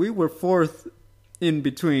 we were fourth in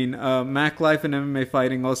between. Mac Life and MMA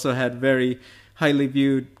Fighting also had very highly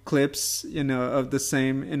viewed clips, of the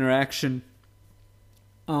same interaction.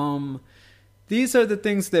 These are the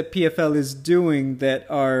things that PFL is doing that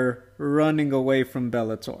are running away from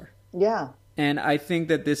Bellator. Yeah. And I think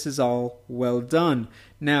that this is all well done.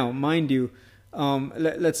 Now, mind you,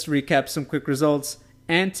 let's recap some quick results.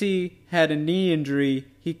 Ante had a knee injury.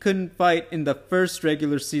 He couldn't fight in the first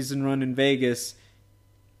regular season run in Vegas.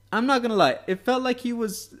 I'm not going to lie. It felt like he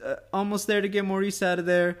was almost there to get Maurice out of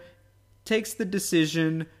there. Takes the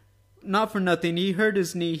decision. Not for nothing. He hurt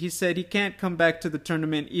his knee. He said he can't come back to the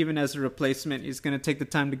tournament even as a replacement. He's going to take the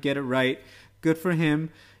time to get it right. Good for him.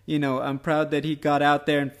 You know, I'm proud that he got out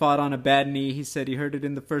there and fought on a bad knee. He said he hurt it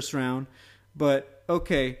in the first round. But,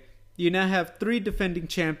 okay, you now have 3 defending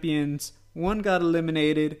champions. One got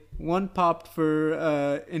eliminated. One popped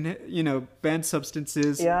for, banned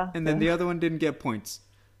substances. Yeah. And then the other one didn't get points.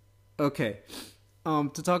 Okay. To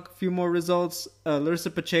talk a few more results, Larissa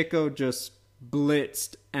Pacheco just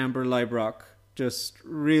blitzed Amber Leibrock. Just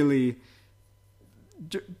really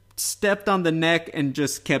stepped on the neck and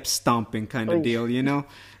just kept stomping kind of deal, you know?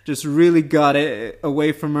 Just really got it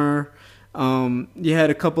away from her. You had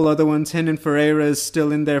a couple other ones. Renan Ferreira is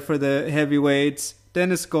still in there for the heavyweights.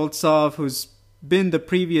 Denis Goltsov, who's been the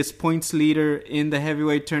previous points leader in the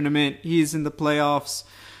heavyweight tournament, he's in the playoffs.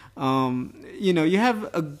 You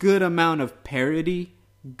have a good amount of parity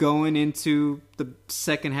going into the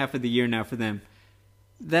second half of the year now for them.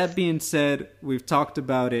 That being said, we've talked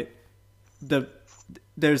about it.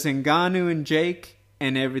 There's Ngannou and Jake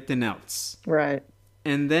and everything else. Right.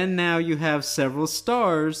 And then now you have several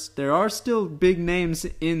stars. There are still big names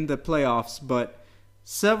in the playoffs, but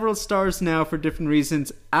several stars now for different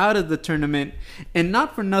reasons out of the tournament. And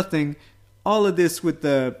not for nothing, all of this with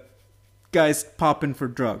the guys popping for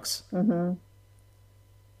drugs. Mm-hmm.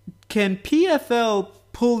 Can PFL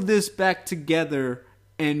pull this back together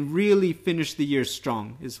and really finish the year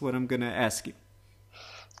strong is what I'm going to ask you.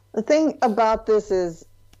 The thing about this is,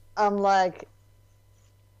 I'm like,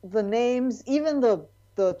 the names, even the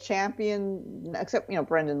champion, except,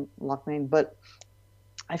 Brendan Loughnane, but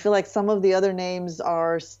I feel like some of the other names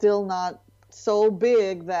are still not so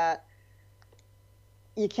big that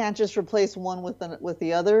you can't just replace one with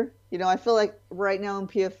the other. I feel like right now in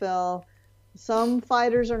PFL, some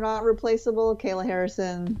fighters are not replaceable. Kayla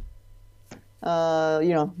Harrison,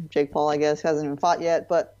 Jake Paul, I guess, hasn't even fought yet,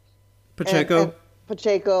 but Pacheco. And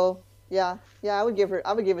Pacheco, yeah, I would give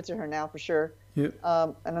it to her now for sure. Yep.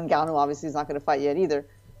 And Ngannou obviously is not going to fight yet either.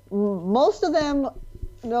 Most of them,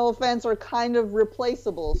 no offense, are kind of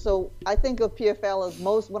replaceable. So I think of PFL as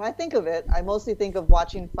when I think of it, I mostly think of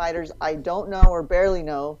watching fighters I don't know or barely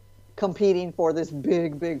know competing for this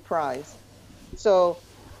big, big prize. So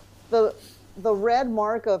the red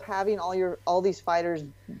mark of having all these fighters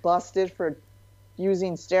busted for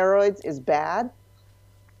using steroids is bad.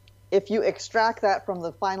 If you extract that from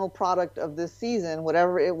the final product of this season,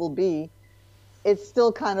 whatever it will be, it's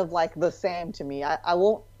still kind of like the same to me. I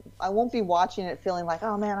won't be watching it feeling like,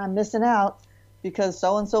 oh man, I'm missing out because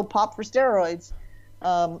so and so popped for steroids.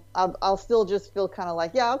 I'll still just feel kind of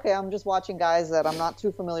like, yeah, okay, I'm just watching guys that I'm not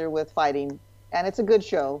too familiar with fighting, and it's a good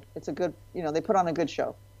show. It's a good, they put on a good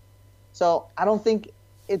show. So I don't think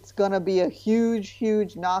it's gonna be a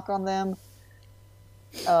huge knock on them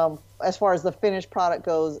as far as the finished product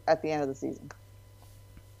goes at the end of the season.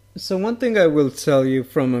 So one thing I will tell you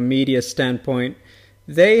from a media standpoint,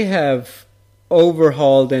 they have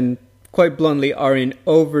overhauled and quite bluntly are in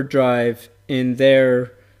overdrive in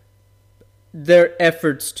their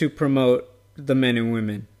efforts to promote the men and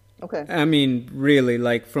women. Okay. I mean, really,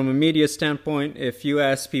 like from a media standpoint, if you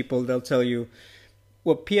ask people, they'll tell you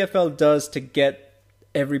what PFL does to get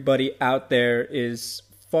everybody out there is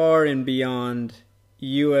far and beyond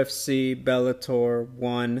UFC, Bellator,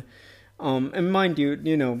 ONE. And mind you,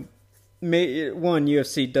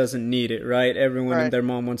 UFC doesn't need it, right? Everyone and their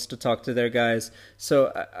mom wants to talk to their guys.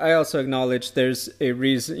 So I also acknowledge there's a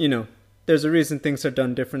reason, there's a reason things are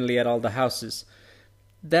done differently at all the houses.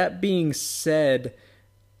 That being said,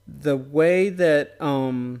 the way that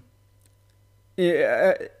let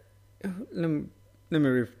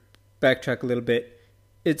me backtrack a little bit.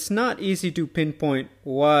 It's not easy to pinpoint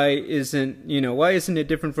why isn't it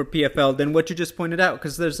different for PFL than what you just pointed out,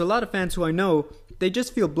 because there's a lot of fans who I know, they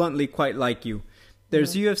just feel bluntly quite like you.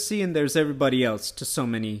 There's UFC and there's everybody else to so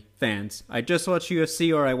many fans. I just watch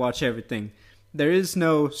UFC or I watch everything. There is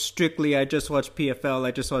no strictly I just watch PFL,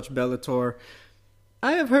 I just watch Bellator.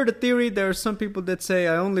 I have heard a theory, there are some people that say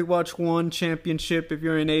I only watch one championship if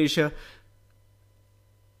you're in Asia.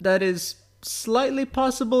 That is slightly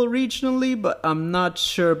possible regionally, but I'm not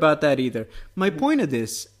sure about that either. My point of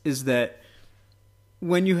this is that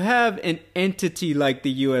when you have an entity like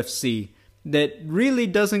the UFC that really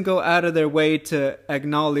doesn't go out of their way to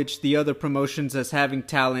acknowledge the other promotions as having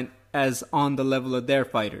talent as on the level of their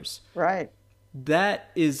fighters. Right. That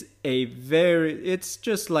is it's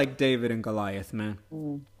just like David and Goliath, man.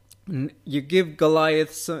 You give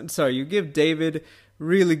you give David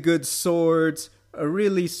really good swords, a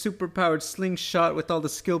really superpowered slingshot with all the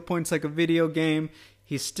skill points like a video game.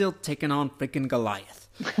 He's still taking on freaking Goliath.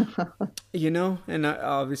 And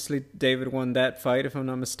obviously David won that fight, if I'm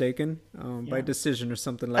not mistaken, by decision or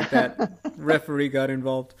something like that. Referee got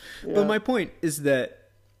involved. Yeah. But my point is that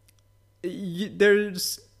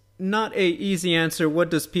there's not a easy answer.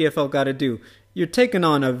 What does PFL got to do? You're taking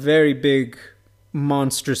on a very big,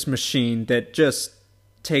 monstrous machine that just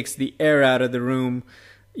takes the air out of the room.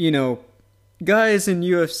 Guys in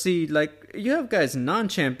UFC, like, you have guys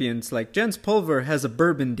non-champions, like Jens Pulver has a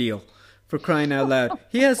bourbon deal, for crying out loud.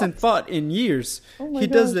 He hasn't fought in years. He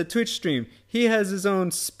does the Twitch stream. He has his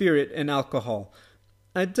own spirit and alcohol.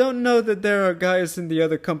 I don't know that there are guys in the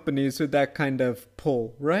other companies with that kind of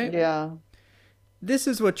pull, right? Yeah. This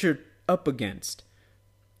is what you're up against.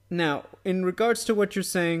 Now, in regards to what you're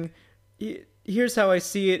saying, here's how I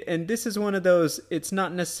see it, and this is one of those, it's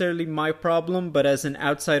not necessarily my problem, but as an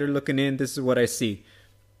outsider looking in, this is what I see.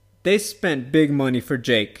 They spent big money for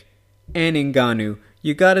Jake and Ngannou.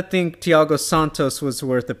 You gotta think Thiago Santos was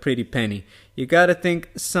worth a pretty penny. You gotta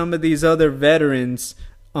think some of these other veterans,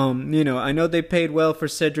 I know they paid well for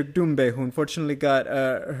Cedric Doumbé, who unfortunately got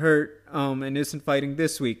hurt and isn't fighting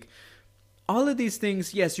this week. All of these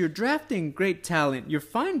things, yes, you're drafting great talent. You're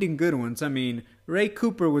finding good ones. I mean, Ray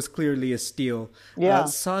Cooper was clearly a steal. Yeah.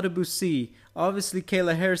 Sada Busi. Obviously,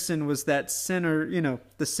 Kayla Harrison was that center,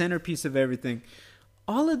 the centerpiece of everything.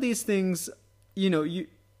 All of these things,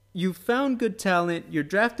 you found good talent. You're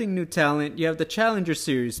drafting new talent. You have the Challenger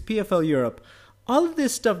Series, PFL Europe. All of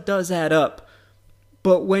this stuff does add up.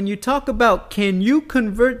 But when you talk about, can you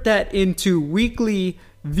convert that into weekly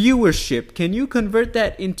viewership? Can you convert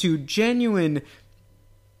that into genuine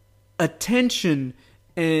attention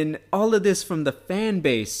and all of this from the fan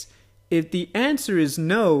base? If the answer is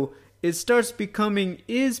no, it starts becoming,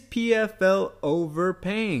 is PFL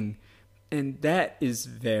overpaying? And that is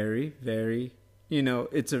very, very,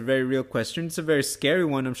 it's a very real question. It's a very scary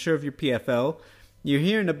one, I'm sure, if you're PFL. You're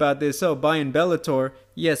hearing about this, buying Bellator.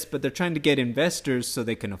 Yes, but they're trying to get investors so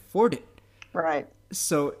they can afford it. Right.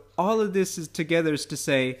 So all of this is together is to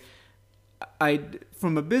say,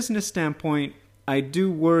 from a business standpoint, I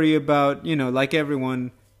do worry about, like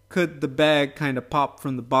everyone, could the bag kind of pop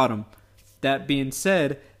from the bottom? That being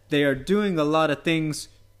said, they are doing a lot of things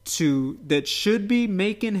that should be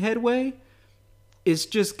making headway. It's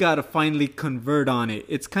just got to finally convert on it.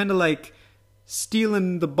 It's kind of like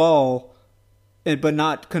stealing the ball, but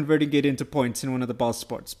not converting it into points in one of the ball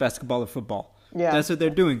sports, basketball or football. Yeah. That's what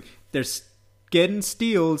they're doing. They're getting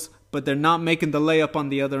steals, but they're not making the layup on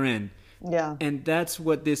the other end. Yeah. And that's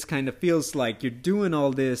what this kind of feels like. You're doing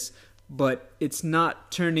all this, but it's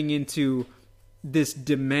not turning into this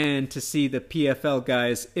demand to see the PFL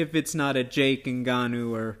guys if it's not a Jake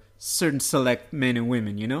Ngannou or certain select men and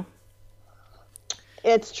women,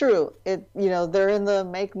 It's true. They're in the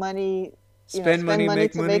make money, spend money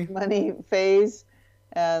to make money phase,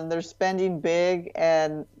 and they're spending big,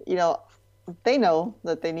 and they know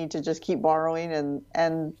that they need to just keep borrowing,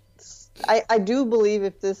 and I do believe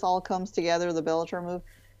if this all comes together, the Bellator move,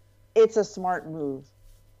 it's a smart move.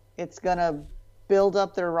 It's gonna build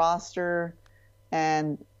up their roster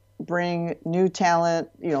and bring new talent,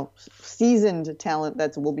 seasoned talent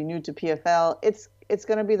that will be new to PFL. It's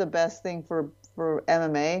gonna be the best thing for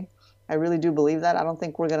MMA. I really do believe that. I don't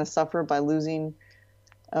think we're going to suffer by losing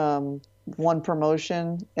one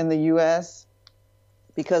promotion in the U.S.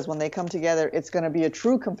 because when they come together, it's going to be a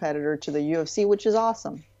true competitor to the UFC, which is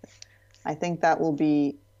awesome. I think that will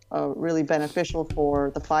be really beneficial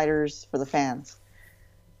for the fighters, for the fans.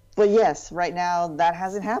 But yes, right now that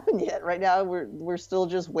hasn't happened yet. Right now we're still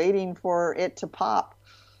just waiting for it to pop,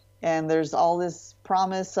 and there's all this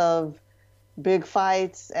promise of big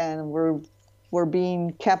fights, and we're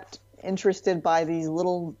being kept interested by these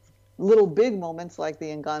little big moments like the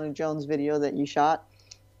Ngannou Jones video that you shot.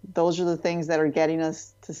 Those are the things that are getting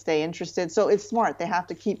us to stay interested. So it's smart. They have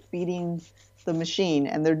to keep feeding the machine,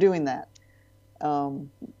 and they're doing that.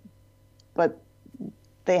 But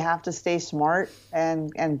they have to stay smart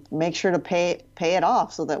and make sure to pay it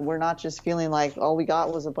off so that we're not just feeling like all we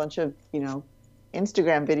got was a bunch of,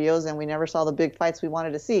 Instagram videos and we never saw the big fights we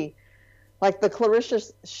wanted to see. Like the Clarissa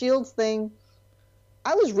Shields thing,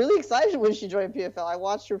 I was really excited when she joined PFL. I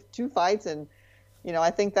watched her 2 fights, and I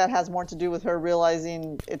think that has more to do with her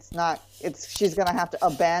realizing she's going to have to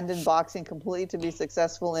abandon boxing completely to be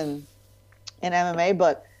successful in in MMA,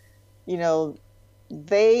 but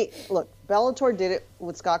Bellator did it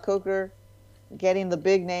with Scott Coker, getting the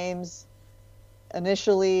big names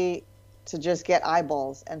initially to just get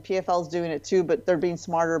eyeballs, and PFL's doing it too, but they're being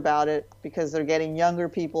smarter about it because they're getting younger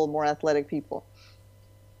people, more athletic people.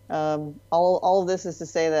 All of this is to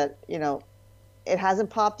say that it hasn't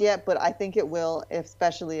popped yet, but I think it will,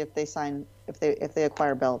 especially if they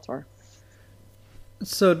acquire Bellator.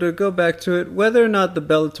 So to go back to it, whether or not the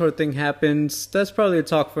Bellator thing happens, that's probably a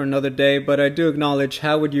talk for another day, but I do acknowledge,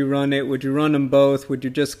 how would you run it? Would you run them both? Would you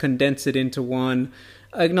just condense it into one?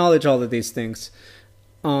 I acknowledge all of these things.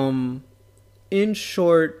 In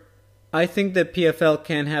short, I think that PFL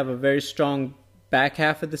can have a very strong back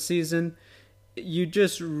half of the season. You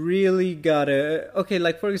just really gotta... Okay,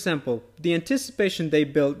 like for example, the anticipation they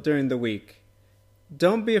built during the week.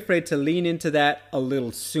 Don't be afraid to lean into that a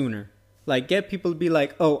little sooner. Like, get people to be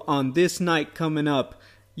like, oh, on this night coming up,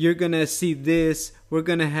 you're going to see this, we're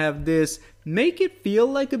going to have this. Make it feel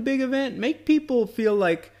like a big event. Make people feel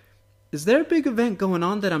like, is there a big event going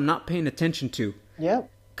on that I'm not paying attention to?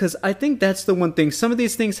 Yep. Because I think that's the one thing. Some of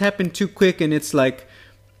these things happen too quick, and it's like,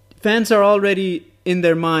 fans are already in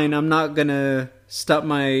their mind, I'm not going to stop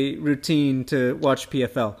my routine to watch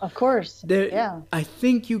PFL. Of course. Yeah. I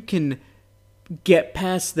think you can get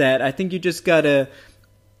past that. I think you just got to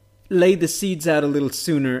lay the seeds out a little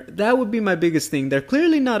sooner. That would be my biggest thing. They're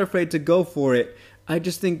clearly not afraid to go for it. I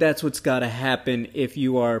just think that's what's got to happen if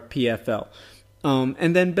you are PFL.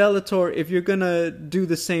 And then Bellator, if you're going to do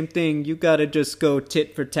the same thing, you got to just go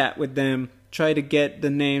tit for tat with them. Try to get the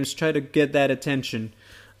names. Try to get that attention.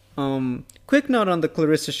 Quick note on the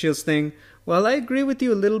Clarissa Shields thing. While I agree with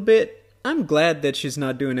you a little bit, I'm glad that she's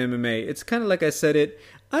not doing MMA. It's kind of like I said it.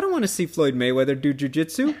 I don't want to see Floyd Mayweather do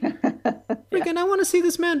jiu-jitsu. Freaking, I want to see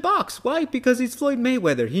this man box. Why? Because he's Floyd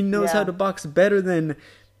Mayweather. He knows how to box better than,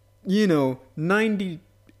 98%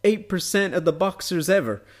 of the boxers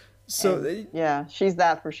ever. So she's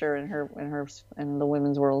that for sure in the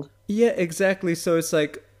women's world. Yeah, exactly. So it's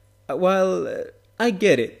like, while I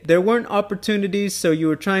get it, there weren't opportunities, so you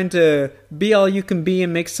were trying to be all you can be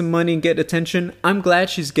and make some money and get attention. I'm glad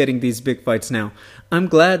she's getting these big fights now. I'm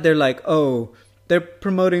glad they're like, oh, they're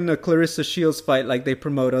promoting the Clarissa Shields fight like they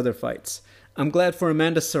promote other fights. I'm glad for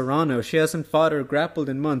Amanda Serrano. She hasn't fought or grappled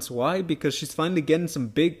in months. Why? Because she's finally getting some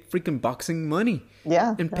big freaking boxing money.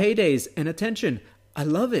 Yeah. And paydays and attention. I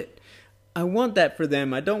love it. I want that for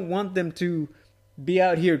them. I don't want them to be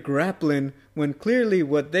out here grappling when clearly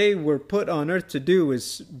what they were put on earth to do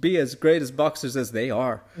is be as great as boxers as they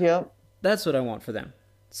are. Yep. That's what I want for them.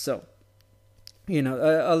 So...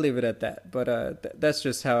 I'll leave it at that. But that's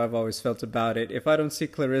just how I've always felt about it. If I don't see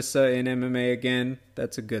Clarissa in MMA again,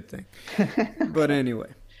 that's a good thing. But anyway.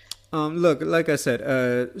 Look, like I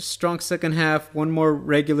said, strong second half, one more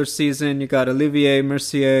regular season. You got Olivier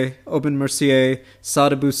Mercier, Aubin Mercier,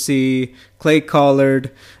 Sadabusi, Clay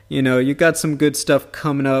Collard. You got some good stuff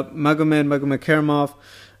coming up. Magomed Karamov.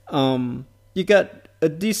 You got a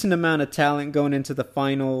decent amount of talent going into the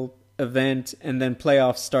final event, and then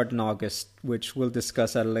playoffs start in August, which we'll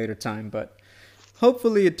discuss at a later time. But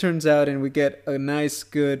hopefully it turns out and we get a nice,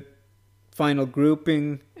 good final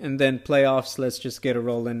grouping, and then playoffs. Let's just get a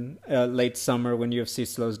rolling late summer when UFC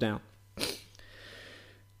slows down.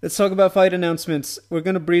 Let's talk about fight announcements. We're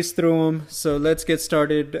going to breeze through them, so let's get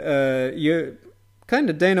started.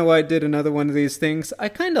 Dana White did another one of these things. I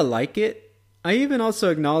kind of like it. I even also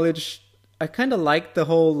acknowledge I kind of like the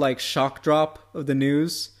whole shock drop of the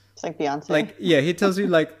news. It's like Beyonce. He tells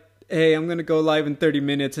you hey, I'm going to go live in 30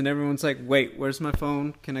 minutes. And everyone's like, wait, where's my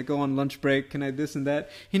phone? Can I go on lunch break? Can I this and that?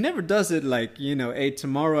 He never does it hey,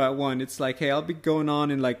 tomorrow at 1. It's like, hey, I'll be going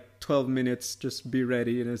on in 12 minutes. Just be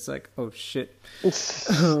ready. And it's like, oh, shit.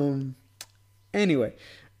 Anyway,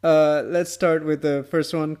 let's start with the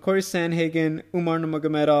first one. Corey Sandhagen, Umar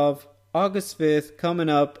Nurmagomedov, August 5th, coming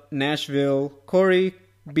up, Nashville. Corey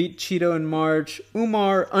beat Cheeto in March.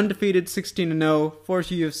 Umar, undefeated, 16-0, 4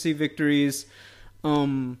 UFC victories.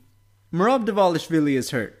 Merab Dvalishvili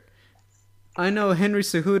is hurt. I know Henry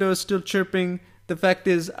Cejudo is still chirping. The fact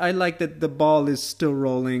is, I like that the ball is still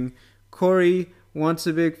rolling. Corey wants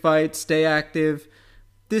a big fight, stay active.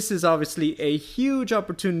 This is obviously a huge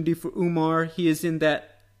opportunity for Umar. He is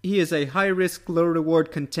a high-risk,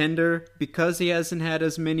 low-reward contender because he hasn't had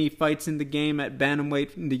as many fights in the game at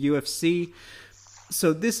bantamweight in the UFC.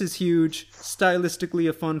 So this is huge, stylistically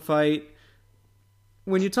a fun fight.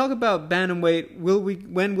 When you talk about bantamweight,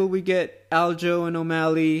 when will we get Aljo and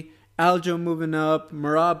O'Malley? Aljo moving up,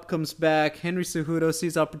 Merab comes back, Henry Cejudo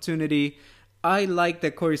sees opportunity. I like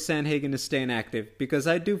that Corey Sandhagen is staying active because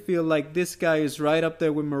I do feel like this guy is right up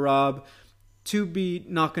there with Merab. to be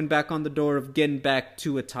knocking back on the door of getting back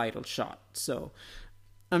to a title shot. So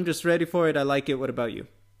I'm just ready for it. I like it. What about you?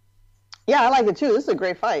 Yeah, I like it too. This is a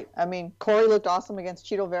great fight. I mean, Corey looked awesome against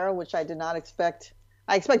Chito Vera, which I did not expect.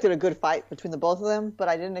 I expected a good fight between the both of them, but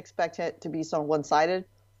I didn't expect it to be so one-sided.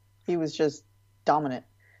 He was just dominant.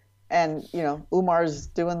 And, Umar's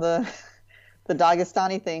doing the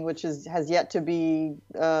Dagestani thing, which has yet to be,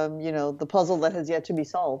 the puzzle that has yet to be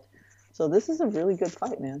solved. So this is a really good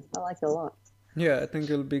fight, man. I like it a lot. Yeah, I think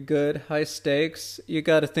it'll be good. High stakes. You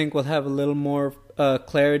got to think we'll have a little more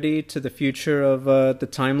clarity to the future of the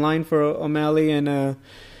timeline for O'Malley and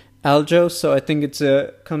Aljo. So I think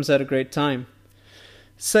it comes at a great time.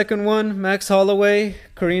 Second one, Max Holloway,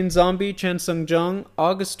 Korean Zombie, Chan Sung Jung,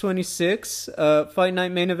 August 26, Fight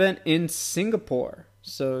Night main event in Singapore.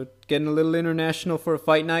 So getting a little international for a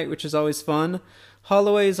fight night, which is always fun.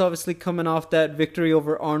 Holloway is obviously coming off that victory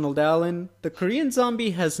over Arnold Allen. The Korean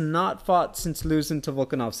Zombie has not fought since losing to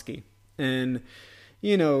Volkanovski. And,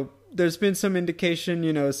 there's been some indication,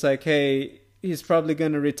 it's like, hey, he's probably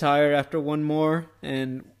going to retire after one more.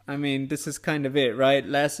 And, I mean, this is kind of it, right?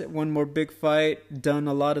 One more big fight, done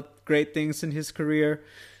a lot of great things in his career.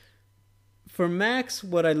 For Max,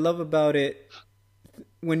 what I love about it,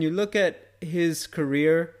 when you look at his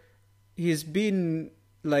career, he's beaten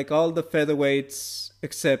like all the featherweights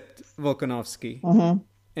except Volkanovski. Mm-hmm.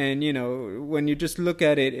 And, when you just look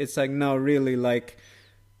at it, it's like, no, really, like,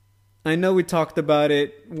 I know we talked about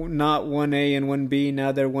it, not 1A and 1B,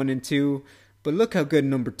 now they're 1 and 2, but look how good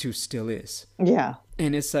number 2 still is. Yeah.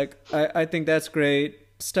 And it's like, I think that's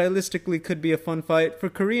great. Stylistically could be a fun fight. For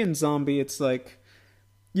Korean Zombie, it's like,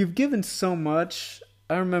 you've given so much.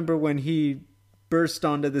 I remember when he burst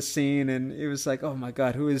onto the scene and it was like, oh my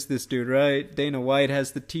god, who is this dude, right? Dana White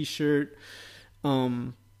has the t-shirt.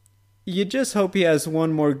 You just hope he has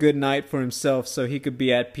one more good night for himself so he could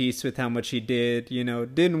be at peace with how much he did.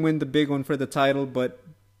 Didn't win the big one for the title, but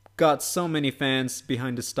got so many fans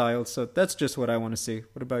behind his style. So that's just what I want to see.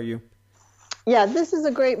 What about you? Yeah, this is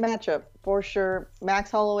a great matchup for sure.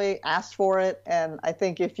 Max Holloway asked for it, and I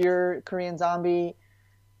think if you're Korean Zombie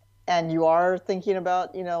and you are thinking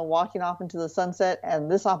about, walking off into the sunset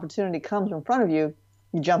and this opportunity comes in front of you,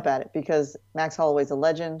 you jump at it because Max Holloway's a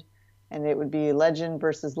legend and it would be legend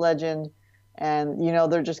versus legend. And,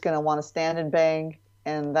 they're just going to want to stand and bang,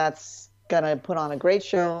 and that's going to put on a great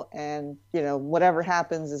show. And, whatever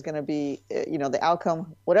happens is going to be, the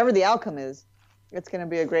outcome, whatever the outcome is, it's going to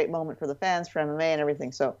be a great moment for the fans, for MMA and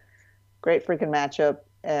everything. So great freaking matchup.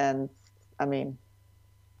 And I mean,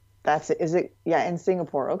 that's it. Is it? Yeah, in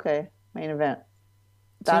Singapore. Okay, main event.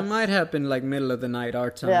 So it might happen like middle of the night,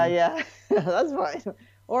 our time. Yeah, that's fine.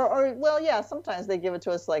 Or well, yeah. Sometimes they give it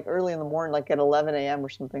to us like early in the morning, like at 11 a.m. or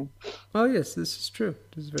something. Oh yes, this is true.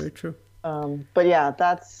 This is very true. But yeah,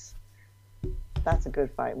 that's a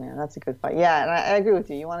good fight, man. That's a good fight. Yeah, and I agree with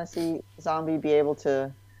you. You want to see Zombie be able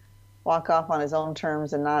to walk off on his own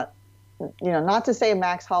terms and not to say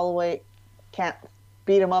Max Holloway can't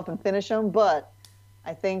beat him up and finish him, but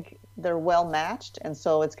I think they're well matched, and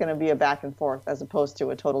so it's going to be a back and forth as opposed to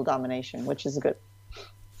a total domination, which is good.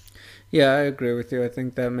 Yeah, I agree with you. I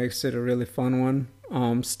think that makes it a really fun one.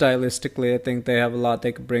 Stylistically, I think they have a lot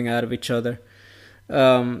they could bring out of each other.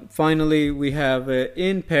 Finally, we have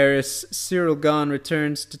in Paris, Cyril Gane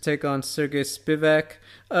returns to take on Sergey Spivak.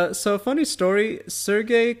 So a funny story,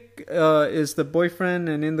 Sergey is the boyfriend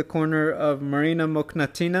and in the corner of Marina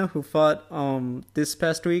Moknatina, who fought this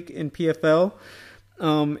past week in PFL.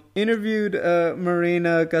 Interviewed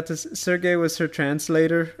Marina, Sergey was her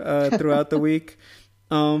translator throughout the week.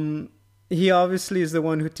 He obviously is the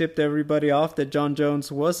one who tipped everybody off that John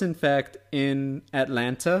Jones was in fact in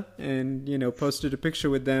Atlanta and, posted a picture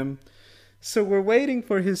with them. So we're waiting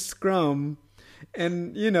for his scrum.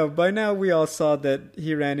 And, by now we all saw that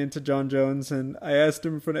he ran into John Jones. And I asked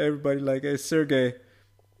him in front of everybody, like, hey, Sergey,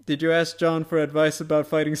 did you ask John for advice about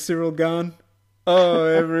fighting Cyril Gane? Oh,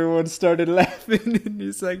 everyone started laughing. And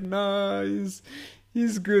he's like, nah, he's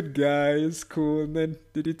a good guy. He's cool. And then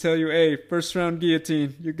did he tell you, hey, first round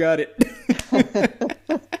guillotine, you got it.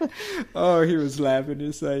 Oh, he was laughing.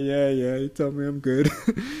 He's like, yeah, he told me I'm good.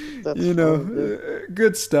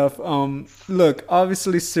 Good stuff. Look,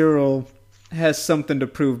 obviously Cyril has something to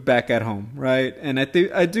prove back at home, right? And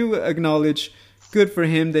I do acknowledge, good for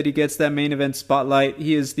him that he gets that main event spotlight.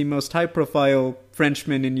 He is the most high profile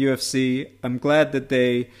Frenchman in UFC. I'm glad that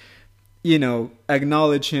they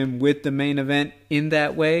acknowledge him with the main event in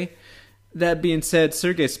that way. That being said,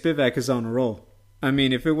 Sergey Spivak is on a roll. I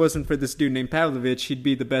mean, if it wasn't for this dude named Pavlovich, he'd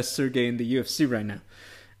be the best Sergey in the UFC right now.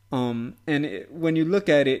 When you look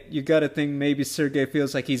at it, you got to think maybe Sergey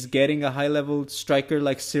feels like he's getting a high-level striker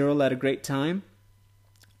like Cyril at a great time.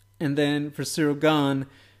 And then for Cyril Gane,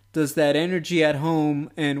 does that energy at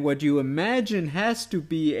home and what you imagine has to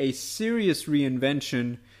be a serious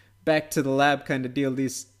reinvention, back to the lab kind of deal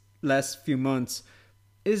these last few months,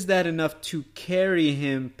 is that enough to carry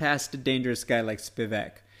him past a dangerous guy like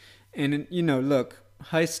Spivak? And, look,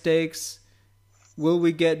 high stakes. Will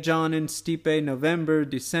we get John and Stipe November,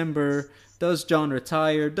 December? Does John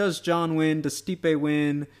retire? Does John win? Does Stipe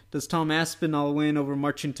win? Does Tom Aspinall win over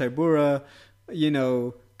Marcin Tybura?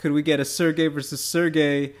 Could we get a Sergey versus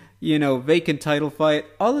Sergey, vacant title fight?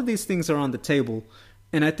 All of these things are on the table.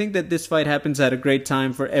 And I think that this fight happens at a great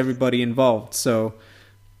time for everybody involved. So,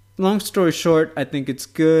 long story short, I think it's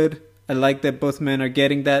good. I like that both men are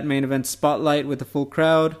getting that main event spotlight with a full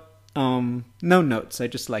crowd. No notes. I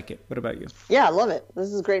just like it. What about you? Yeah, I love it. This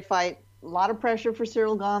is a great fight. A lot of pressure for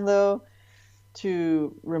Cyril Gane, though,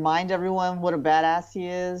 to remind everyone what a badass he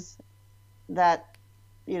is. That,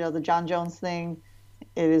 the John Jones thing,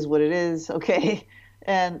 it is what it is, okay?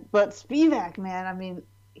 But Spivak, man,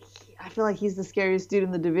 I feel like he's the scariest dude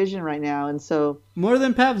in the division right now, and so... More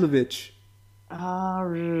than Pavlovich.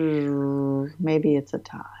 Maybe it's a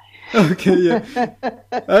tie. Okay, yeah.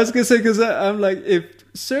 I was going to say, because I'm like, if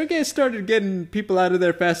Sergey started getting people out of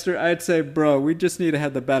there faster, I'd say, bro, we just need to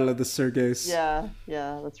have the battle of the Sergeys. Yeah,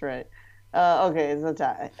 that's right. Okay, it's a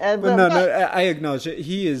tie. But no, I acknowledge it.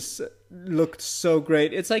 He is looked so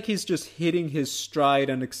great. It's like he's just hitting his stride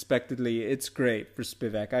unexpectedly. It's great for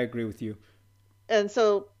Spivak. I agree with you. And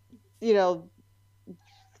so,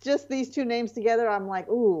 just these two names together, I'm like,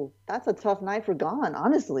 ooh, that's a tough night for Gane,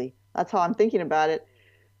 honestly. That's how I'm thinking about it.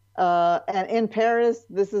 And in Paris,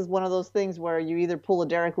 this is one of those things where you either pull a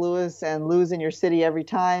Derek Lewis and lose in your city every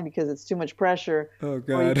time because it's too much pressure. Oh,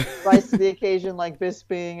 God. Or you rise to the occasion like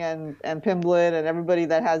Bisping and Pimblett and everybody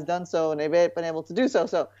that has done so, and they've been able to do so.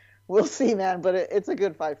 So we'll see, man, but it's a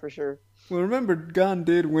good fight for sure. Well, remember, Gane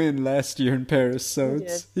did win last year in Paris, so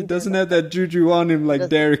he doesn't have that juju on him like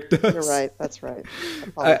Derek does. You're right. That's right.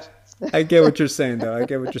 I get what you're saying, though. I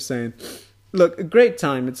get what you're saying. Look, a great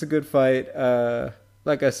time. It's a good fight.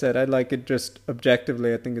 Like I said, I like it just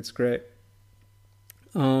objectively. I think it's great.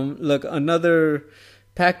 Look, another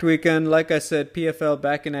packed weekend. Like I said, PFL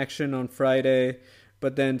back in action on Friday.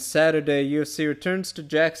 But then Saturday, UFC returns to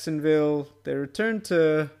Jacksonville. They return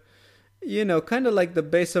to... kind of like the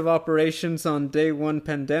base of operations on day one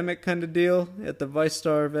pandemic kind of deal at the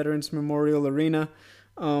ViceStar Veterans Memorial Arena.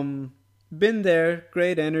 Been there,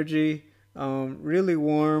 great energy, really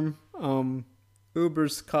warm.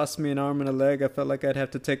 Ubers cost me an arm and a leg. I felt like I'd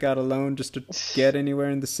have to take out a loan just to get anywhere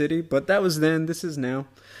in the city. But that was then, this is now.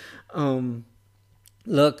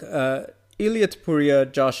 Look, Ilia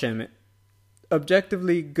Topuria, Josh Emmett.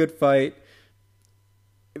 Objectively, good fight.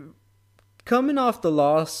 Coming off the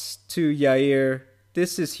loss to Yair,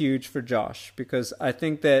 this is huge for Josh because I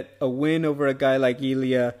think that a win over a guy like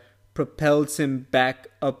Ilia propels him back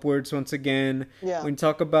upwards once again. Yeah. When you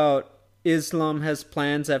talk about Islam has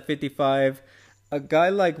plans at 55, a guy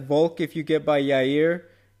like Volk, if you get by Yair,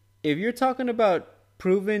 if you're talking about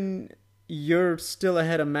proving you're still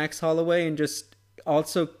ahead of Max Holloway and just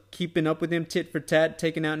also keeping up with him tit for tat,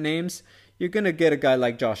 taking out names, you're going to get a guy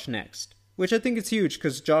like Josh next. Which I think is huge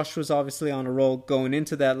because Josh was obviously on a roll going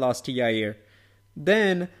into that loss to Yair.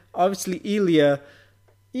 Then, obviously, Ilia,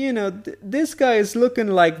 this guy is looking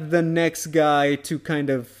like the next guy to kind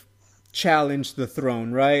of challenge the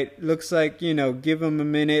throne, right? Looks like, give him a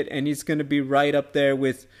minute and he's going to be right up there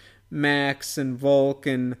with Max and Volk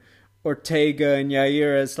and Ortega and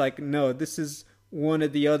Yair as like, no, this is one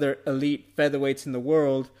of the other elite featherweights in the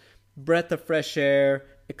world. Breath of fresh air,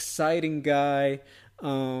 exciting guy.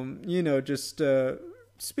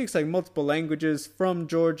 Speaks like multiple languages, from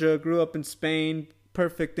Georgia, grew up in Spain,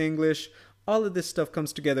 perfect English. All of this stuff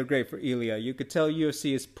comes together great for Ilia. You could tell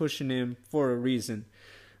UFC is pushing him for a reason.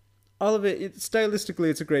 All of it, stylistically,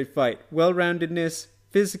 it's a great fight. Well-roundedness,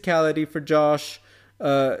 physicality for Josh.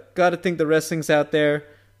 Gotta think the wrestling's out there.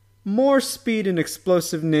 More speed and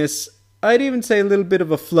explosiveness. I'd even say a little bit of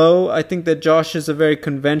a flow. I think that Josh is a very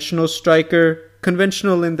conventional striker.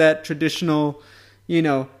 Conventional in that traditional...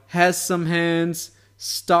 has some hands,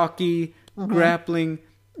 stocky, grappling,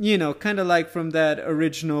 kind of like from that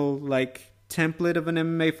original, template of an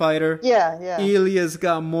MMA fighter. Yeah. Ilia's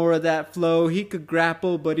got more of that flow. He could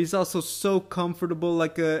grapple, but he's also so comfortable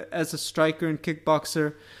as a striker and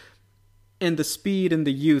kickboxer. And the speed and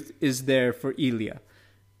the youth is there for Ilia.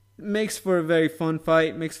 Makes for a very fun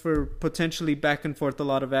fight. Makes for potentially back and forth a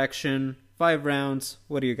lot of action. 5 rounds.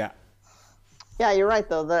 What do you got? Yeah, you're right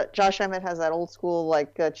though. That Josh Emmett has that old school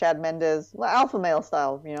like Chad Mendes alpha male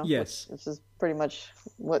style, Yes. which is pretty much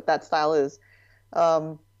what that style is.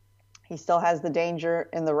 Um, he still has the danger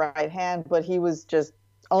in the right hand, but he was just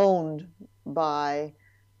owned by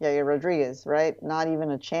Yair Rodriguez, right? Not even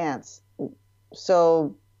a chance.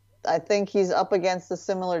 So I think he's up against a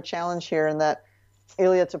similar challenge here in that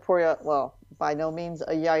Ilia Topuria, well, by no means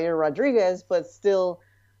a Yair Rodriguez, but still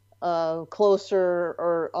closer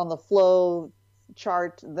or on the flow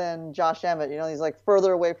chart than Josh Emmett. He's like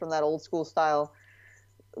further away from that old school style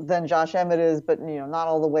than Josh Emmett is, but not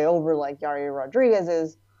all the way over like Yair Rodriguez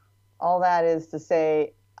is. All that is to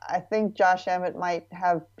say, I think Josh Emmett might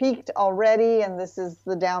have peaked already, and this is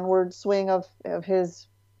the downward swing of his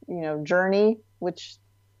journey, which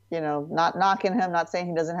not knocking him, not saying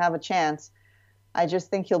he doesn't have a chance. I just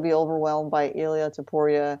think he'll be overwhelmed by Ilia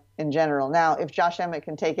Topuria in general. Now, if Josh Emmett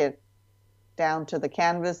can take it down to the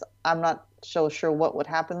canvas, I'm not so sure what would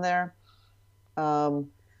happen there.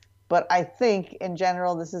 But I think in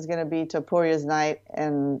general, this is going to be Topuria's night.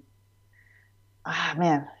 And,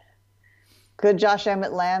 man, could Josh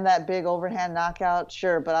Emmett land that big overhand knockout?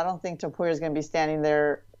 Sure, but I don't think Topuria is going to be standing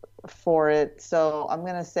there for it. So I'm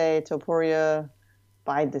going to say Topuria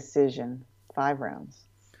by decision, 5 rounds.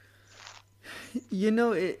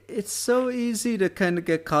 It's so easy to kind of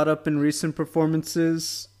get caught up in recent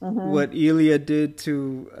performances. What Ilia did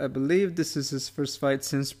to, I believe this is his first fight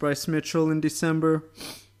since Bryce Mitchell in December.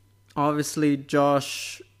 Obviously,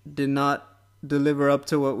 Josh did not deliver up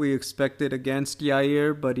to what we expected against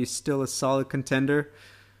Yair, but he's still a solid contender.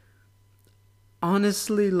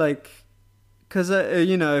 Honestly, because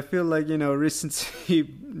I feel like, recency,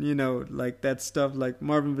 like that stuff, like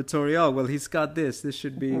Marvin Vettori, he's got this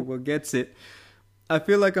should be what gets it. I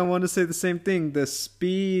feel like I want to say the same thing. The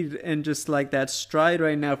speed and just like that stride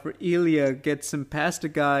right now for Ilia gets him past a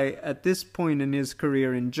guy at this point in his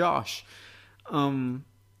career in Josh.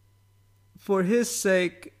 For his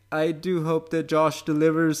sake, I do hope that Josh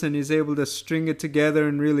delivers and he's able to string it together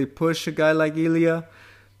and really push a guy like Ilia.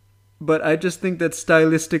 But I just think that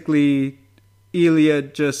stylistically, Ilia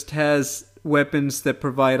just has weapons that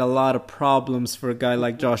provide a lot of problems for a guy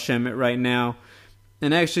like Josh Emmett right now.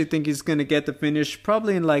 And I actually think he's going to get the finish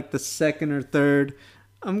probably in like the second or third.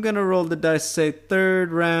 I'm going to roll the dice, say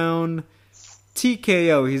third round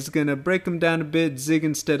TKO. He's going to break him down a bit, zig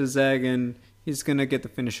instead of zag, and he's going to get the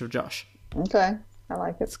finish of Josh. Okay, I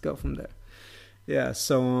like it. Let's go from there. Yeah,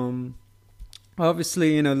 so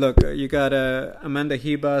obviously, look, you got Amanda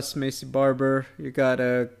Ribas, Macy Barber. You got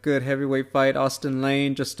a good heavyweight fight, Austin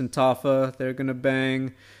Lane, Justin Tafa. They're going to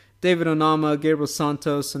bang. David Onama, Gabriel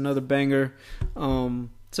Santos, another banger.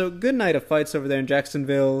 So good night of fights over there in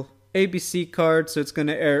Jacksonville. ABC card, so it's going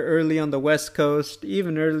to air early on the West Coast,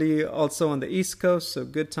 even early also on the East Coast. So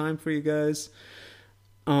good time for you guys.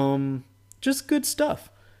 Just good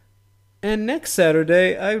stuff. And next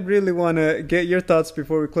Saturday, I really want to get your thoughts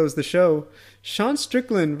before we close the show. Sean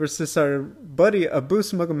Strickland versus our buddy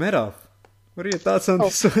Abus Magomedov. What are your thoughts on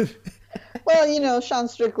this one? Well, Sean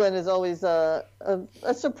Strickland is always a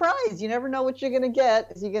surprise. You never know what you're going to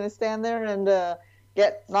get. Is he going to stand there and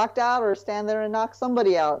get knocked out or stand there and knock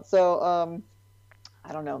somebody out? So,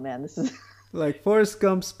 I don't know, man. This is like Forrest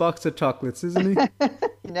Gump's box of chocolates, isn't he?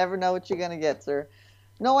 You never know what you're going to get, sir.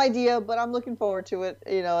 No idea, but I'm looking forward to it.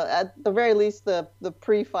 At the very least, the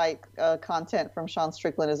pre-fight content from Sean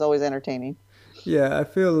Strickland is always entertaining. Yeah, I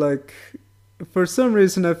feel like, for some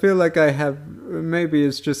reason, I feel like I have, maybe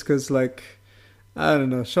it's just because, like, I don't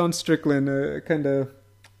know, Sean Strickland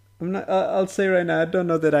I'll say right now, I don't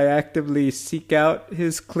know that I actively seek out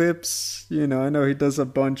his clips. I know he does a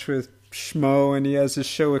bunch with Schmo and he has his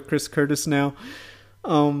show with Chris Curtis now.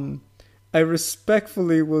 I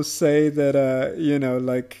respectfully will say that,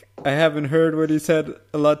 I haven't heard what he's had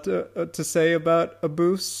a lot to say about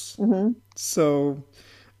Abus. So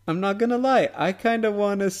I'm not going to lie. I kind of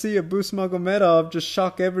want to see Abus Magomedov just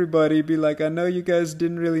shock everybody, be like, I know you guys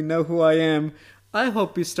didn't really know who I am. I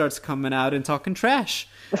hope he starts coming out and talking trash.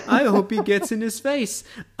 I hope he gets in his face.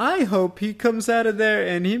 I hope he comes out of there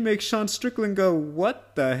and he makes Sean Strickland go,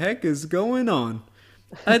 what the heck is going on?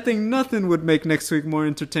 I think nothing would make next week more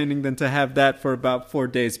entertaining than to have that for about 4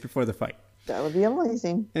 days before the fight. That would be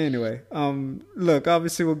amazing. Anyway, look,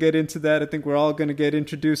 obviously we'll get into that. I think we're all going to get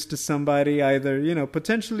introduced to somebody, either,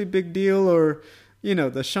 potentially big deal or,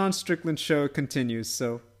 the Sean Strickland show continues.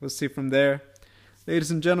 So we'll see from there.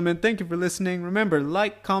 Ladies and gentlemen, thank you for listening. Remember,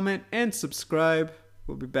 like, comment, and subscribe.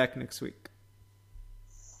 We'll be back next week.